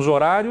 nos mesmos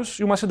horários,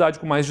 e uma cidade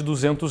com mais de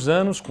 200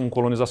 anos, com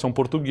colonização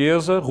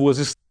portuguesa, ruas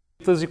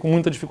estreitas e com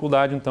muita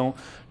dificuldade, então,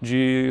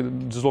 de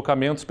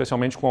deslocamento,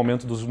 especialmente com o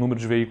aumento dos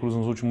números de veículos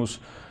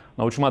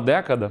na última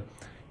década.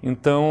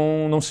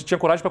 Então, não se tinha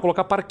coragem para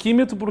colocar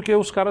parquímetro, porque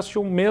os caras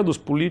tinham medo, os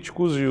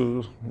políticos,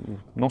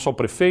 não só o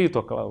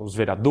prefeito, os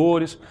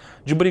vereadores,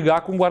 de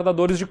brigar com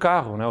guardadores de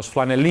carro, né, os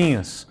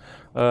flanelinhas.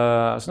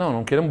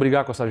 Não queremos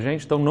brigar com essa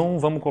gente, então não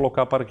vamos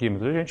colocar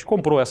parquímetro. A gente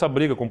comprou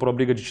a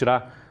briga de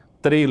tirar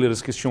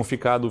trailers que tinham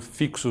ficado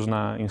fixos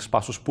em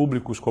espaços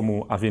públicos,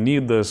 como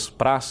avenidas,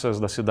 praças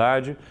da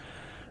cidade.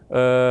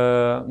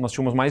 Nós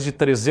tínhamos mais de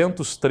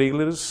 300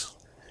 trailers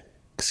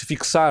que se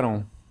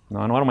fixaram,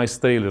 não eram mais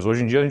trailers.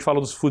 Hoje em dia a gente fala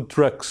dos food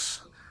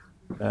trucks.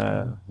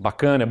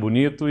 Bacana, é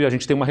bonito, e a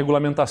gente tem uma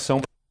regulamentação.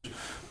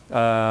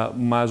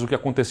 Mas o que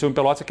aconteceu em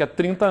Pelotas é que há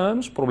 30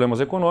 anos, problemas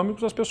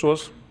econômicos, as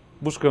pessoas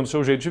buscando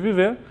seu jeito de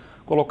viver,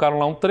 colocaram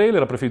lá um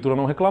trailer, a prefeitura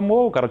não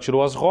reclamou, o cara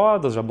tirou as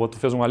rodas,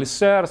 fez um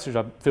alicerce,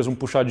 já fez um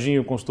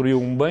puxadinho,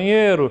 construiu um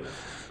banheiro,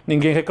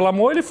 ninguém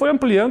reclamou, ele foi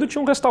ampliando e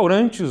tinham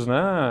restaurantes,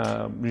 né,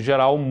 em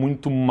geral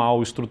muito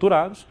mal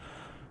estruturados,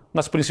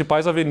 nas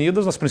principais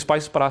avenidas, nas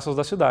principais praças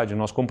da cidade.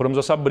 Nós compramos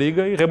essa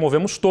briga e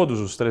removemos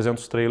todos os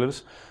 300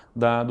 trailers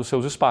dos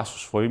seus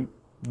espaços. Foi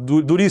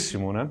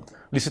duríssimo, né?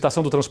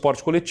 Licitação do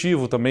transporte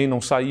coletivo também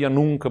não saía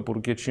nunca,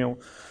 porque tinham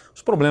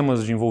os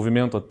problemas de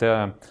envolvimento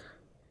até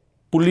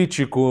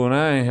político,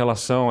 né, em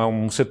relação a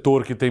um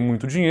setor que tem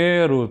muito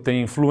dinheiro,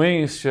 tem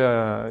influência,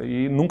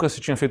 e nunca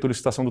se tinha feito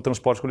licitação do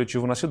transporte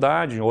coletivo na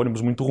cidade,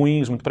 ônibus muito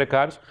ruins, muito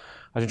precários.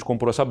 A gente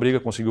comprou essa briga,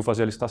 conseguiu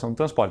fazer a licitação do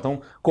transporte.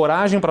 Então,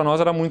 coragem para nós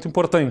era muito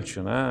importante,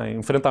 né?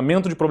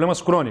 Enfrentamento de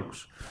problemas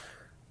crônicos.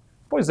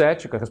 Pois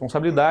ética,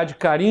 responsabilidade,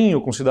 carinho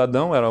com o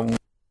cidadão era um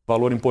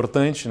valor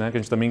importante, né, que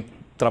a gente também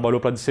trabalhou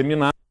para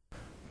disseminar,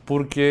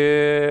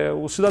 porque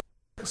o cidadão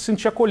se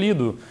sentia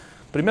acolhido.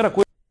 Primeira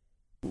coisa,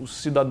 o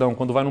cidadão,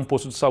 quando vai num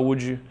posto de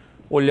saúde,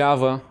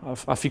 olhava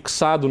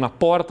afixado na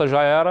porta,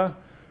 já era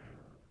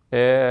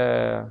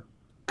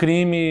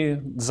crime,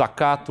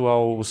 desacato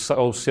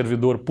ao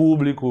servidor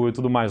público e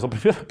tudo mais. A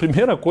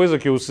primeira coisa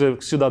que o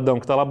cidadão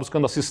que está lá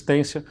buscando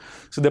assistência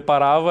se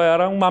deparava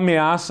era uma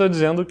ameaça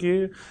dizendo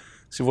que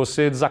se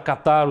você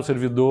desacatar o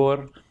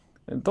servidor...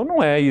 Então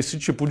não é esse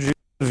tipo de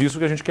serviço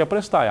que a gente quer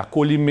prestar, é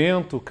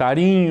acolhimento,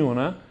 carinho,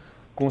 né,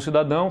 com o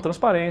cidadão,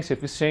 transparência,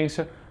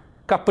 eficiência,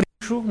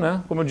 capricho,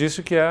 né, como eu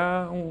disse, que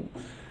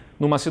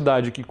numa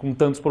cidade que com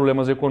tantos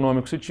problemas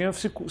econômicos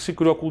se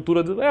criou a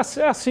cultura de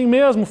é assim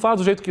mesmo, faz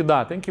do jeito que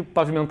dá, tem que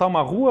pavimentar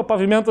uma rua,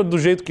 pavimenta do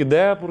jeito que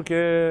der, porque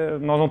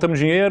nós não temos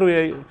dinheiro e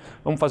aí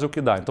vamos fazer o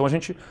que dá. Então a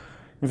gente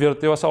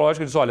inverteu essa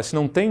lógica e diz, olha, se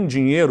não tem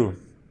dinheiro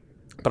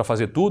para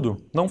fazer tudo,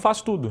 não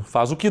faz tudo,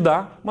 faz o que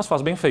dá, mas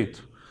faz bem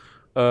feito.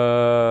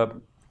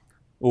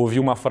 Ouvi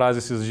uma frase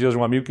esses dias de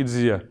um amigo que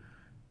dizia: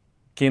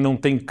 quem não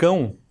tem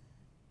cão,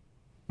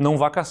 não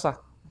vá caçar.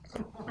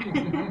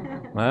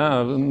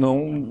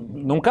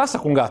 Não caça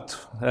com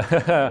gato.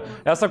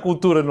 Essa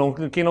cultura,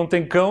 quem não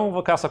tem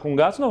cão, caça com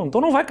gato, então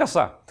não vai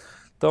caçar.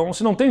 Então,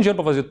 se não tem dinheiro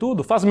para fazer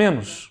tudo, faz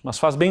menos, mas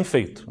faz bem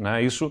feito,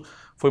 né? Isso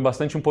foi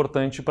bastante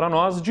importante para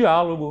nós.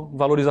 Diálogo,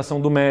 valorização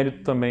do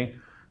mérito também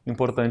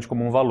importante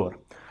como um valor.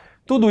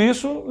 Tudo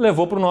isso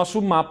levou para o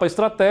nosso mapa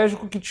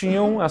estratégico, que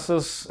tinham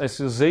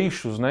esses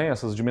eixos, né,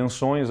 essas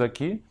dimensões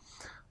aqui.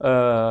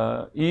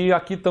 E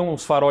aqui estão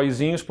os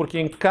faróizinhos, porque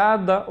em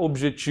cada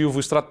objetivo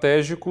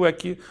estratégico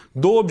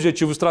do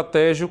objetivo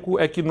estratégico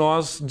é que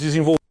nós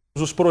desenvolvemos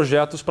os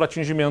projetos para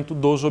atingimento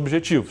dos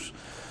objetivos.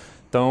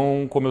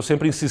 Então, como eu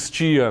sempre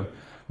insistia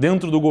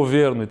dentro do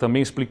governo e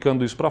também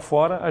explicando isso para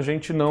fora,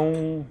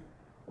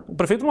 o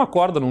prefeito não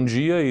acorda num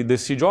dia e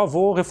decide,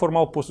 vou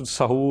reformar o posto de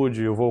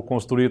saúde, eu vou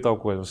construir tal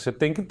coisa. Você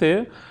tem que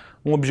ter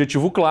um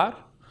objetivo claro,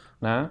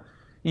 né?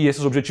 E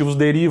esses objetivos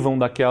derivam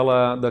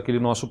daquele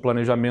nosso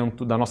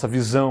planejamento, da nossa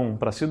visão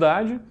para a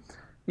cidade.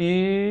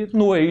 E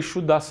no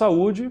eixo da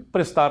saúde,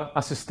 prestar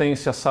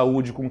assistência à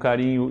saúde com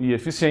carinho e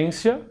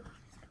eficiência.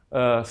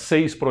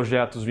 6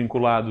 projetos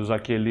vinculados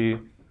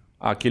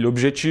àquele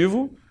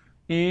objetivo.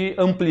 E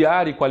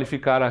ampliar e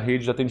qualificar a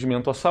rede de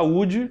atendimento à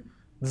saúde.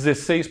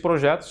 16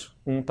 projetos,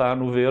 um está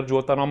no verde, o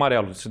outro está no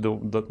amarelo,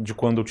 de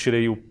quando eu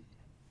tirei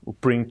o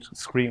print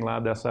screen lá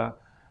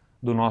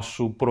do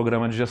nosso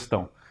programa de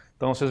gestão.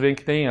 Então vocês veem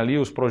que tem ali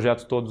os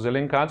projetos todos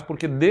elencados,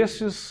 porque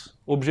desses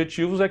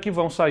objetivos é que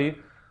vão sair.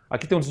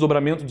 Aqui tem um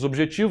desdobramento dos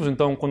objetivos,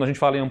 então quando a gente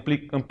fala em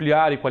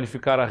ampliar e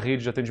qualificar a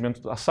rede de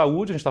atendimento à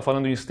saúde, a gente está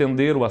falando em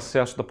estender o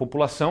acesso da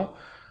população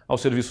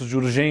aos serviços de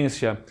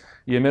urgência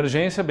e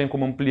emergência, bem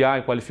como ampliar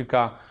e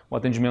qualificar o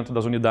atendimento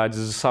das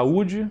unidades de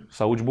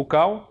saúde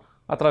bucal,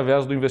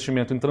 através do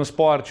investimento em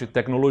transporte,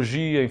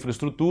 tecnologia,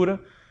 infraestrutura,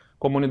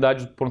 como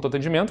unidade de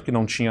pronto-atendimento, que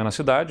não tinha na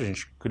cidade, a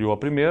gente criou a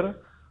primeira.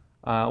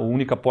 A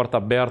única porta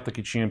aberta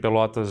que tinha em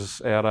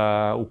Pelotas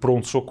era o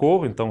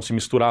pronto-socorro, então se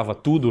misturava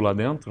tudo lá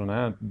dentro,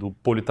 né? Do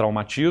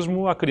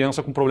politraumatismo, a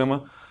criança com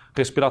problema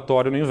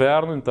respiratório no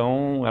inverno,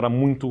 então era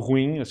muito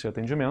ruim esse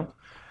atendimento.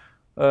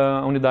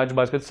 A unidade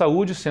básica de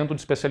saúde, centro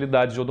de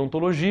especialidades de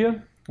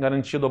odontologia,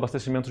 garantia do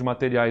abastecimento de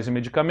materiais e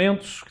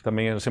medicamentos, que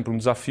também era sempre um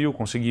desafio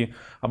conseguir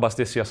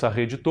abastecer essa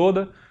rede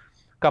toda.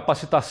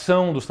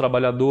 Capacitação dos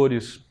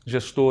trabalhadores,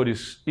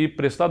 gestores e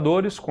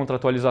prestadores,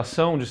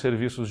 contratualização de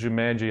serviços de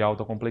média e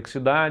alta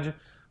complexidade,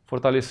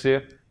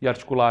 fortalecer e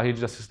articular a rede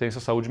de assistência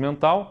à saúde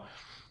mental,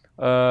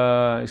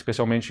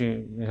 especialmente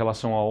em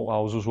relação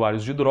aos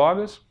usuários de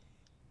drogas.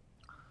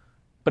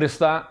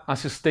 Prestar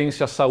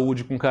assistência à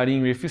saúde com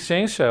carinho e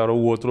eficiência era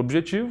o outro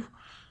objetivo.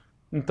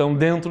 Então,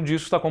 dentro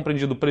disso está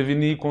compreendido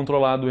prevenir e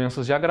controlar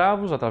doenças e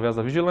agravos através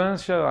da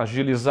vigilância,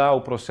 agilizar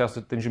o processo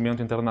de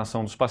atendimento e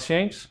internação dos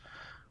pacientes,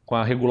 com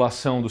a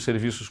regulação dos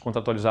serviços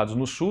contratualizados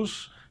no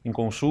SUS, em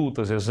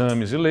consultas,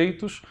 exames e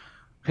leitos,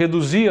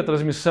 reduzir a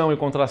transmissão e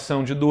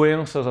contração de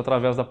doenças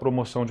através da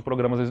promoção de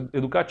programas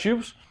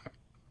educativos,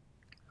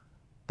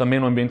 também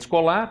no ambiente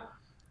escolar,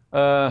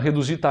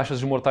 reduzir taxas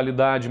de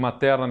mortalidade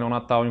materna,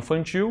 neonatal e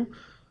infantil,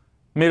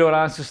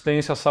 melhorar a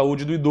assistência à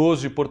saúde do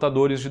idoso e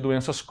portadores de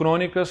doenças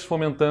crônicas,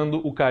 fomentando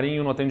o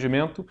carinho no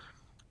atendimento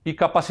e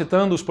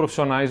capacitando os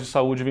profissionais de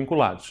saúde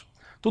vinculados.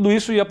 Tudo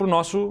isso ia para o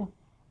nosso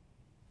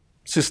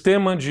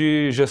sistema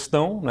de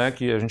gestão, né,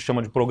 que a gente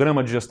chama de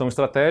Programa de Gestão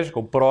Estratégica,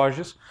 o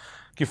PROGES,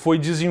 que foi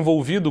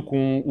desenvolvido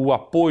com o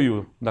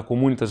apoio da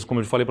Públicas, como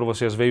eu falei para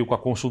vocês, veio com a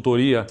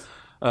consultoria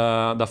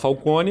da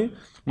Falcone,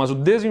 mas o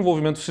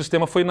desenvolvimento do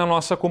sistema foi na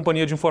nossa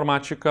companhia de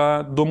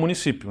informática do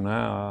município, né?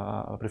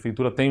 A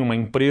prefeitura tem uma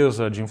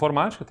empresa de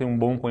informática, tem um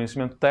bom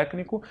conhecimento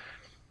técnico,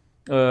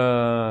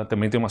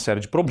 também tem uma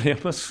série de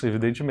problemas,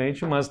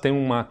 evidentemente, mas tem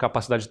uma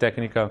capacidade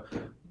técnica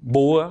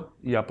boa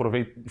e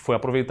foi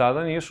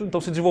aproveitada nisso,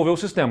 então se desenvolveu o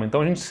sistema.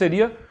 Então a gente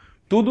seria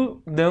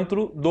tudo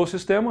dentro do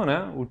sistema,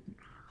 né?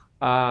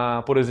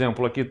 Por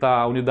exemplo, aqui está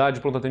a unidade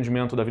de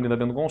pronto-atendimento da Avenida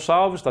Bento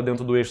Gonçalves, está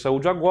dentro do eixo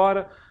Saúde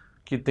Agora,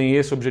 que tem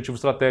esse objetivo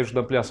estratégico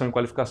da ampliação e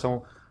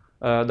qualificação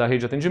da rede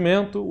de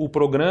atendimento, o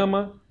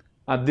programa,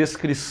 a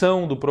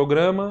descrição do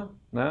programa,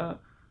 né?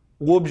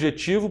 O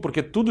objetivo,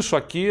 porque tudo isso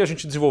aqui a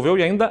gente desenvolveu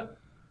e ainda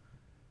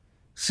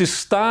se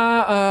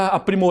está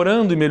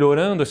aprimorando e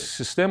melhorando esse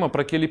sistema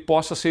para que ele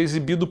possa ser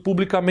exibido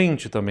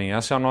publicamente também.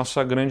 Essa é a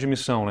nossa grande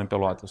missão lá em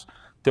Pelotas.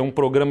 Ter um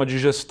programa de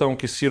gestão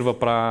que sirva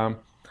para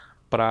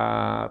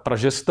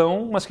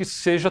gestão, mas que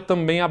seja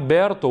também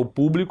aberto ao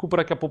público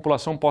para que a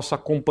população possa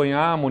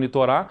acompanhar,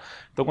 monitorar.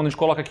 Então, quando a gente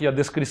coloca aqui a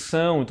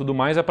descrição e tudo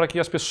mais, é para que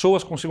as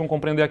pessoas consigam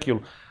compreender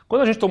aquilo.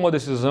 Quando a gente tomou a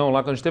decisão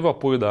lá, quando a gente teve o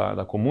apoio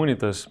da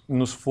Públicas,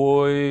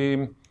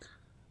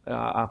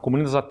 a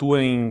Públicas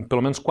atua em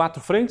pelo menos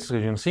 4 frentes,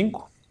 Regina,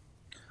 5.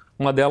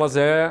 Uma delas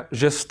é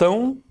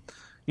gestão,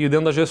 e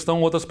dentro da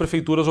gestão outras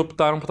prefeituras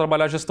optaram por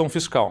trabalhar gestão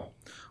fiscal.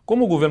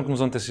 Como o governo que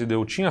nos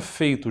antecedeu tinha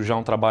feito já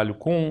um trabalho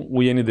com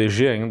o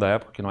INDG, ainda na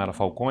época que não era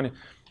Falcone,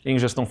 em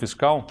gestão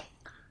fiscal,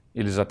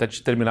 eles até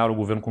terminaram o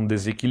governo com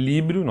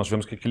desequilíbrio, nós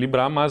tivemos que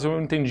equilibrar, mas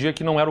eu entendia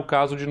que não era o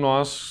caso de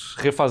nós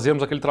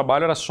refazermos aquele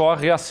trabalho, era só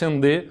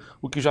reacender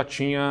o que já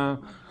tinha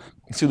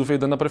sido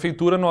feito dentro da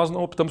prefeitura, nós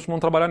não optamos por não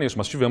trabalhar nisso,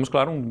 mas tivemos,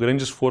 claro, um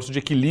grande esforço de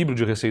equilíbrio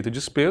de receita e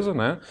despesa,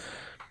 né?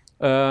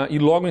 E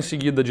logo em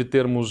seguida de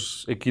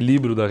termos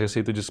equilíbrio da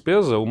receita e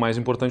despesa, o mais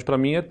importante para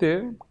mim é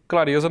ter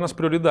clareza nas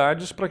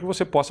prioridades para que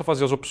você possa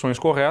fazer as opções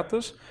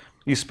corretas,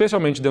 e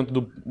especialmente dentro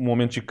do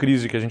momento de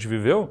crise que a gente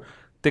viveu,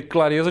 ter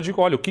clareza de,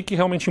 olha, o que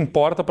realmente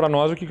importa para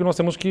nós, o que nós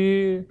temos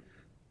que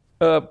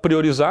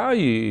priorizar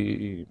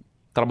e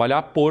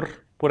trabalhar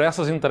por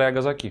essas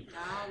entregas aqui.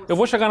 Eu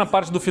vou chegar na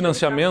parte do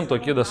financiamento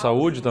aqui da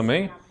saúde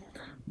também,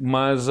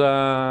 mas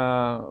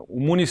o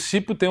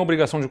município tem a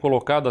obrigação de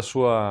colocar da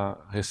sua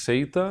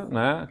receita,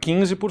 né,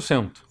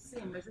 15%. Sim,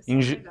 mas isso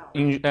é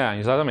legal.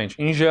 Exatamente.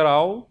 Em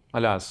geral,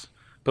 aliás,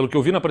 pelo que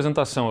eu vi na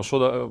apresentação,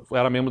 eu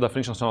era membro da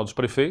Frente Nacional dos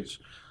Prefeitos,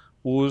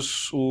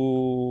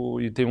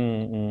 e tem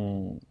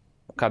um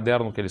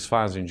caderno que eles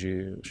fazem,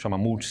 chama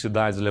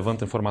Multicidades,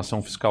 levanta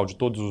informação fiscal de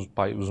todos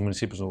os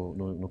municípios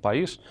no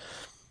país.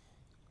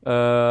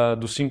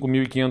 Dos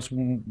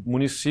 5.500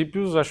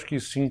 municípios, acho que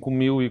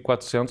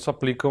 5.400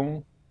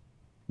 aplicam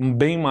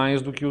bem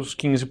mais do que os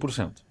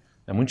 15%.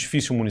 É muito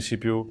difícil o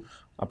município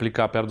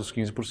aplicar perto dos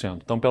 15%.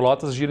 Então,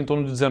 Pelotas gira em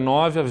torno de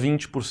 19% a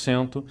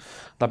 20%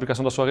 da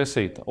aplicação da sua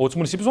receita. Outros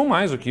municípios vão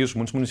mais do que isso,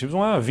 muitos municípios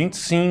vão a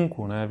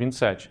 25%, né,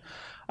 27%.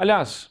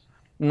 Aliás,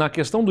 na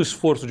questão do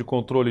esforço de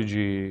controle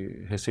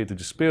de receita e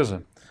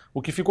despesa,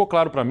 o que ficou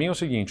claro para mim é o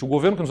seguinte: o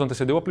governo que nos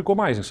antecedeu aplicou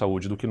mais em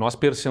saúde do que nós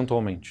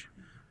percentualmente.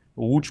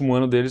 O último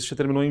ano deles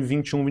terminou em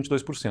 21%,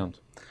 22%.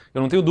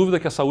 Eu não tenho dúvida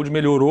que a saúde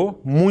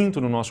melhorou muito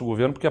no nosso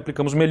governo porque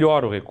aplicamos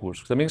melhor o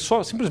recurso. Também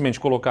só simplesmente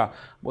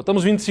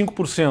botamos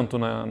 25%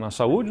 na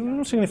saúde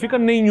não significa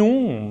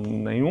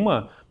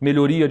nenhuma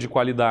melhoria de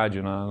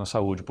qualidade na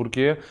saúde,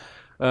 porque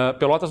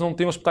Pelotas não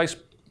tem hospitais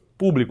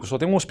públicos. Só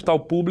tem um hospital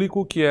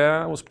público, que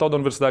é o Hospital da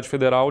Universidade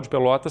Federal de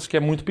Pelotas, que é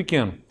muito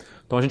pequeno.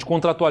 Então a gente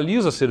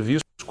contratualiza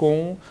serviços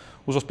com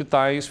os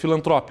hospitais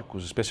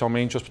filantrópicos,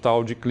 especialmente o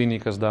Hospital de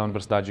Clínicas da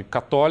Universidade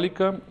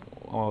Católica,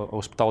 o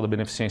Hospital da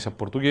Beneficência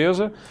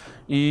Portuguesa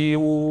e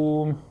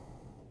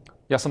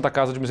a Santa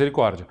Casa de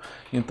Misericórdia.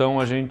 Então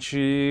a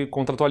gente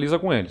contratualiza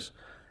com eles.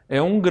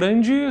 É um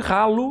grande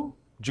ralo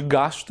de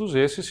gastos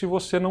esse se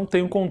você não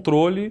tem o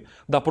controle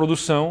da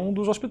produção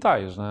dos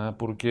hospitais, né?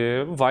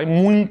 Porque vai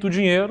muito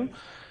dinheiro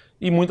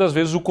e muitas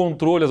vezes o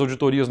controle, as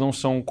auditorias não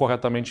são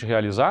corretamente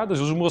realizadas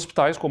e os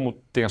hospitais, como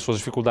têm as suas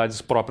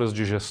dificuldades próprias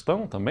de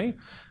gestão também,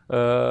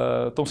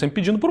 estão sempre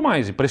pedindo por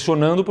mais e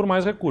pressionando por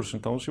mais recursos.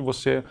 Então se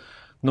você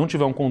não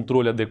tiver um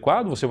controle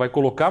adequado, você vai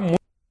colocar muito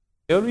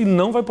dinheiro e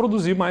não vai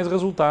produzir mais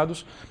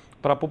resultados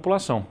para a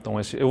população. Então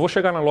eu vou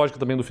chegar na lógica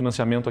também do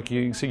financiamento aqui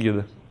em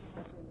seguida.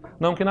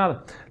 Não, que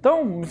nada.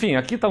 Então, enfim,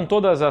 aqui estão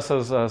todas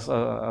essas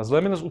as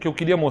lâminas. O que eu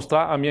queria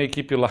mostrar, a minha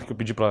equipe lá, que eu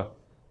pedi para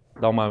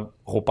dar uma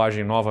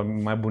roupagem nova,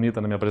 mais bonita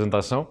na minha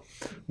apresentação,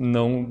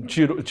 não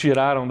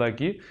tiraram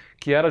daqui,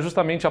 que era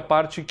justamente a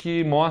parte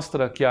que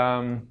mostra que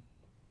a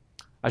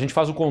gente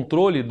faz o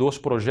controle dos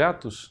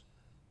projetos,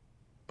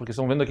 porque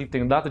estão vendo aqui que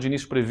tem data de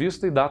início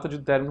prevista e data de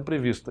término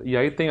prevista. E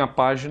aí tem a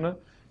página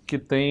que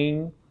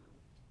tem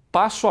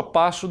passo a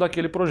passo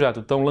daquele projeto.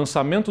 Então,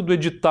 lançamento do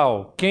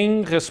edital,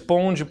 quem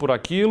responde por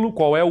aquilo,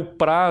 qual é o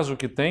prazo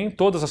que tem,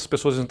 todas as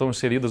pessoas estão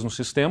inseridas no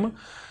sistema,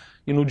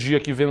 e no dia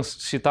que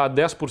se está a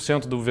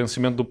 10% do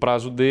vencimento do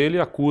prazo dele,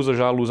 acusa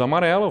já a luz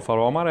amarela, o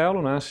farol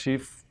amarelo, né? Se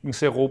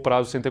encerrou o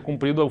prazo sem ter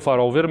cumprido, é o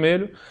farol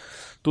vermelho.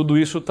 Tudo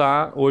isso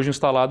está hoje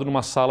instalado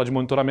numa sala de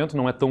monitoramento,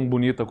 não é tão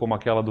bonita como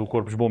aquela do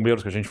Corpo de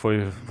Bombeiros que a gente foi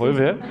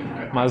ver,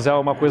 mas é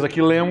uma coisa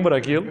que lembra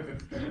aquilo.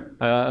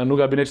 No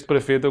gabinete do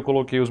prefeito eu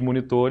coloquei os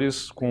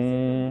monitores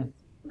com...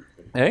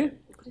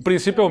 O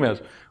princípio é o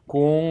mesmo.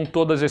 Com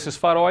todos esses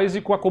faróis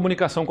e com a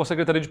comunicação com a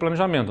Secretaria de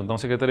Planejamento. Então a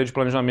Secretaria de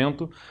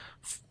Planejamento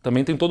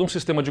também tem todo um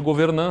sistema de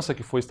governança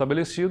que foi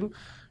estabelecido,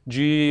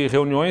 de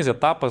reuniões,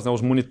 etapas, né,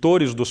 os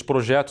monitores dos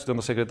projetos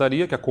dentro da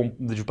Secretaria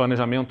de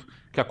Planejamento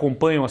que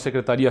acompanham a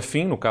Secretaria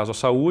FIM, no caso a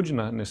saúde,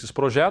 né, nesses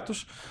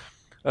projetos.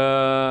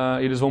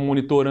 Eles vão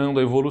monitorando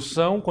a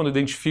evolução, quando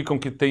identificam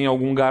que tem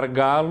algum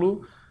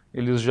gargalo,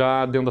 eles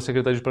já dentro da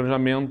Secretaria de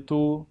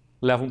Planejamento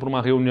levam para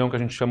uma reunião que a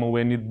gente chama o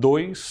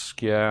N2,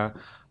 que é...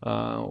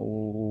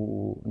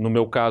 no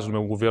meu caso, no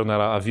meu governo,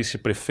 era a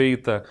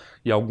vice-prefeita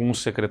e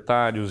alguns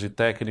secretários e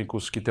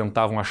técnicos que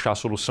tentavam achar a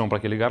solução para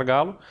aquele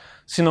gargalo.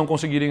 Se não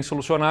conseguirem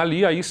solucionar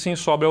ali, aí sim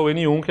sobe ao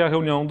N1, que é a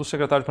reunião do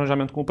secretário de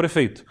planejamento com o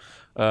prefeito,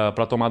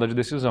 para a tomada de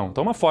decisão.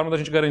 Então é uma forma da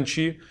gente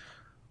garantir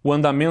o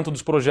andamento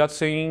dos projetos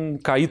sem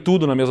cair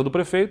tudo na mesa do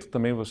prefeito.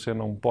 Também você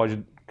não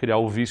pode criar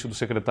o vício dos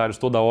secretários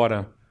toda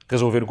hora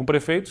resolverem com o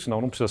prefeito,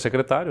 senão não precisa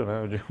secretário,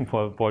 né?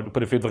 O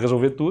prefeito vai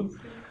resolver tudo.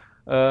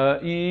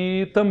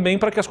 E também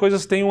para que as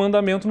coisas tenham um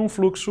andamento num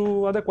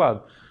fluxo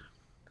adequado.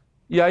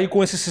 E aí,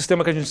 com esse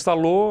sistema que a gente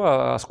instalou,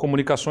 as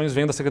comunicações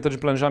vêm da Secretaria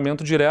de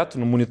Planejamento direto,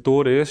 no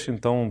monitor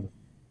então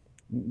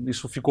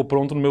isso ficou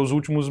pronto nos meus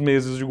últimos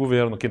meses de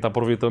governo. Quem está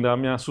aproveitando é a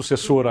minha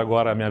sucessora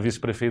agora, a minha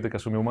vice-prefeita que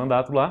assumiu o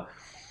mandato lá,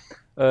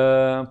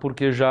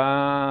 porque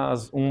já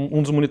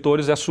um dos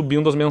monitores é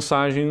subindo as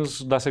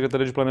mensagens da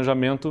Secretaria de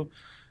Planejamento.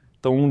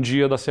 Então, um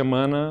dia da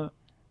semana...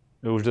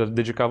 Eu já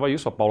dedicava a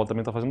isso, a Paula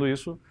também está fazendo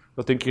isso.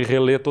 Eu tenho que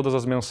reler todas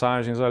as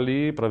mensagens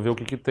ali para ver o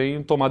que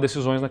tem, tomar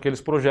decisões naqueles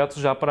projetos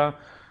já para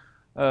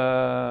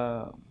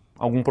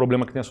algum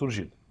problema que tenha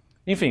surgido.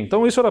 Enfim,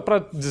 então isso era para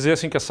dizer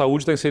assim, que a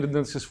saúde está inserida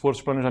nesse esforço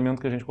de planejamento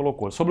que a gente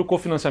colocou. Sobre o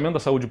cofinanciamento da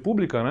saúde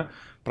pública, né,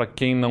 para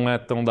quem não é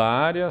tão da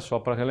área, só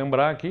para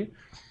relembrar aqui,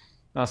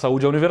 a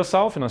saúde é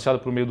universal, financiada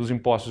por meio dos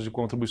impostos e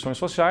contribuições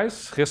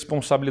sociais,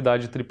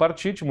 responsabilidade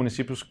tripartite,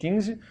 municípios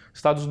 15,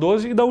 estados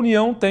 12, e da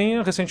União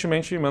tem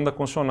recentemente emenda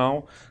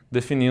constitucional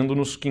definindo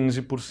nos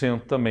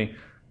 15% também,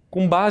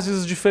 com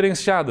bases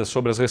diferenciadas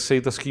sobre as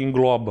receitas que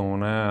englobam,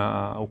 né,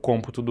 o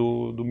cômputo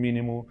do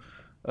mínimo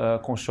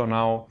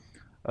constitucional.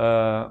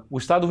 O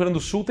estado do Rio Grande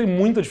do Sul tem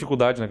muita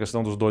dificuldade na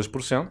questão dos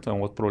 12%, é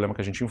um outro problema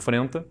que a gente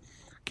enfrenta,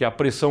 que é a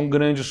pressão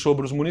grande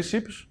sobre os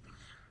municípios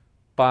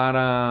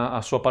para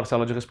a sua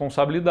parcela de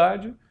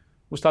responsabilidade.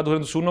 O Estado do Rio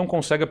Grande do Sul não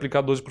consegue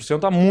aplicar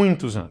 12% há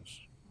muitos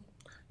anos.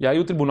 E aí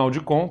o Tribunal de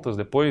Contas,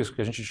 depois,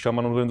 que a gente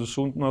chama no Rio Grande do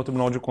Sul, não é o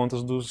Tribunal de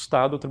Contas do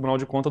Estado, é o Tribunal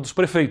de Contas dos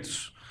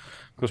prefeitos.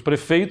 Porque os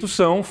prefeitos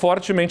são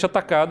fortemente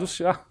atacados.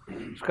 Se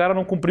o cara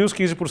não cumpriu os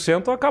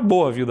 15%,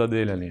 acabou a vida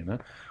dele ali, né?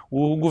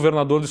 O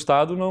governador do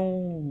Estado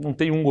não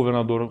tem um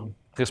governador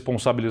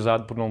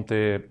responsabilizado por não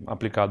ter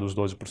aplicado os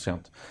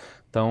 12%.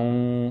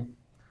 Então...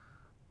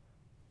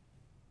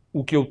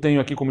 O que eu tenho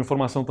aqui como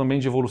informação também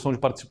de evolução de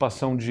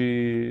participação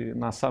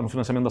no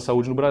financiamento da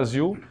saúde no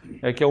Brasil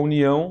é que a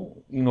União,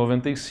 em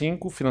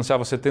 95,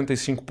 financiava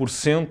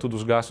 75%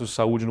 dos gastos de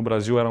saúde no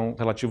Brasil eram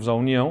relativos à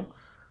União,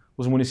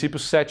 os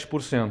municípios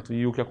 7%.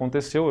 E o que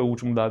aconteceu, o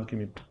último dado que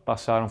me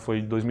passaram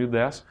foi de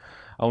 2010,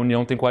 a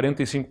União tem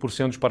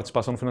 45% de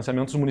participação no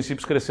financiamento, os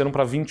municípios cresceram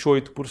para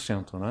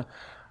 28%, né?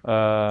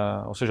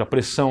 Ou seja,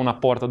 pressão na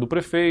porta do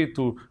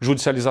prefeito,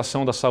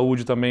 judicialização da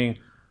saúde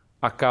também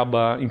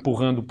acaba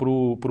empurrando para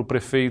o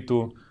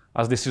prefeito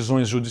as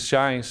decisões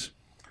judiciais,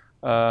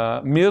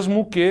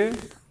 mesmo que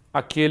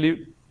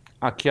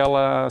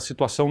aquela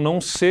situação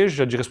não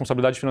seja de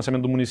responsabilidade de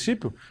financiamento do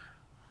município,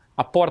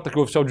 a porta que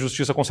o oficial de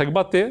justiça consegue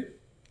bater,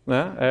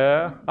 né,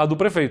 é a do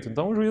prefeito.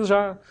 Então o juiz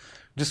já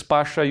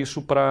despacha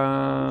isso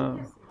para...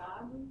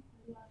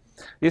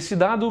 Esse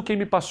dado quem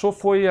me passou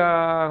foi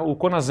o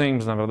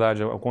CONASEMS, na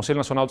verdade, o Conselho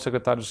Nacional dos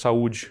Secretários de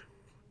Saúde.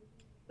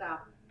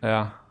 Tá.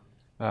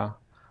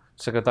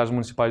 Secretários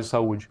Municipais de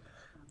Saúde.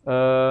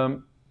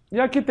 E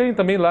aqui tem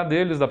também lá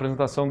deles, da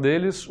apresentação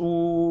deles,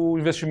 o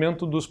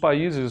investimento dos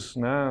países,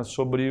 né,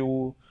 sobre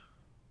o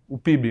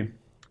PIB.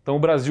 Então o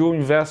Brasil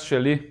investe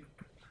ali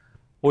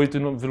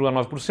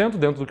 8,9%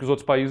 dentro do que os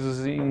outros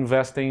países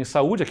investem em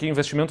saúde. Aqui é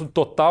investimento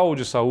total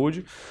de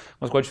saúde,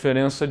 mas com a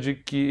diferença de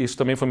que isso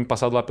também foi me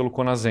passado lá pelo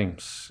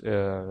CONASEMS.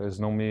 Eles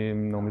não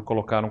me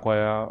colocaram qual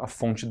é a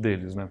fonte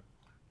deles, né?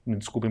 Me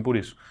desculpem por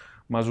isso.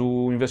 Mas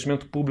o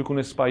investimento público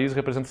nesse país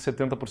representa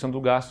 70% do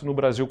gasto, no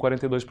Brasil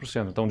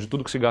 42%. Então, de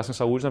tudo que se gasta em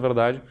saúde, na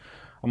verdade,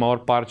 a maior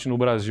parte no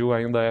Brasil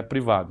ainda é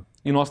privado.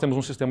 E nós temos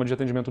um sistema de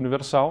atendimento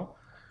universal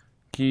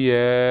que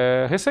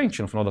é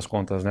recente, no final das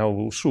contas, né?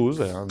 O SUS,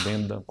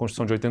 vem da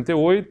Constituição de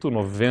 88,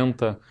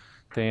 90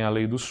 tem a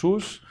lei do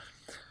SUS.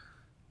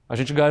 A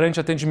gente garante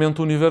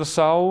atendimento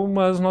universal,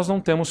 mas nós não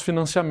temos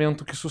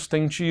financiamento que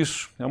sustente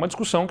isso. É uma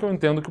discussão que eu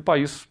entendo que o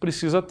país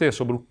precisa ter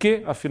sobre o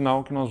que,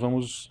 afinal, que nós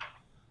vamos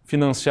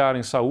financiar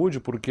em saúde,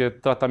 porque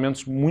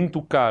tratamentos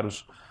muito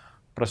caros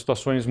para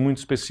situações muito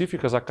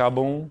específicas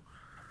acabam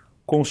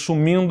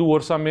consumindo o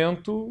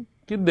orçamento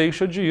que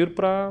deixa de ir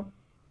para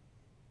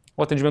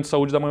o atendimento de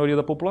saúde da maioria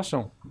da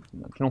população,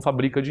 que não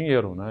fabrica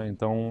dinheiro, né?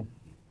 Então,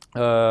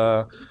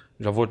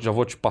 já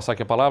vou te passar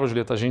aqui a palavra,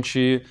 Julieta. A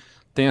gente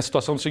tem a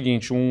situação do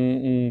seguinte,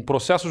 um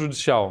processo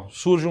judicial,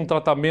 surge um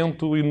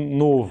tratamento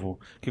novo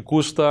que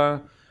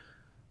custa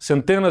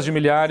centenas de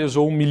milhares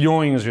ou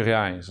milhões de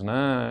reais,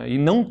 né? E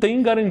não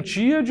tem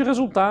garantia de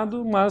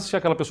resultado, mas se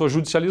aquela pessoa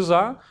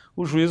judicializar,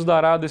 o juiz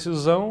dará a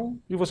decisão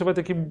e você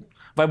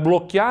vai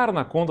bloquear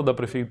na conta da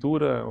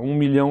prefeitura 1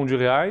 milhão de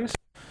reais,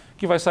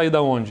 que vai sair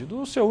da onde?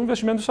 Do seu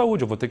investimento em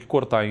saúde. Eu vou ter que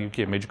cortar em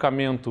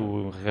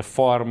medicamento,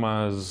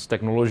 reformas,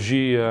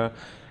 tecnologia,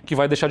 que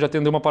vai deixar de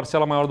atender uma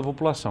parcela maior da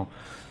população.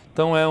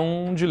 Então é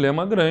um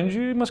dilema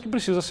grande, mas que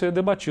precisa ser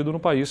debatido no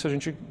país se a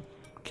gente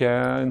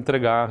quer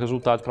entregar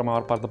resultados para a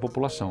maior parte da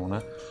população, né?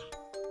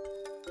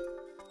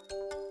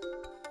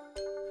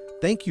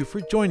 Thank you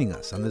for joining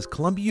us on this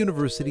Columbia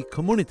University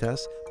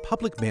Comunitas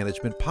Public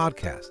Management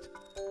podcast.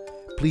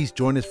 Please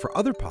join us for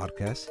other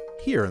podcasts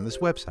here on this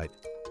website.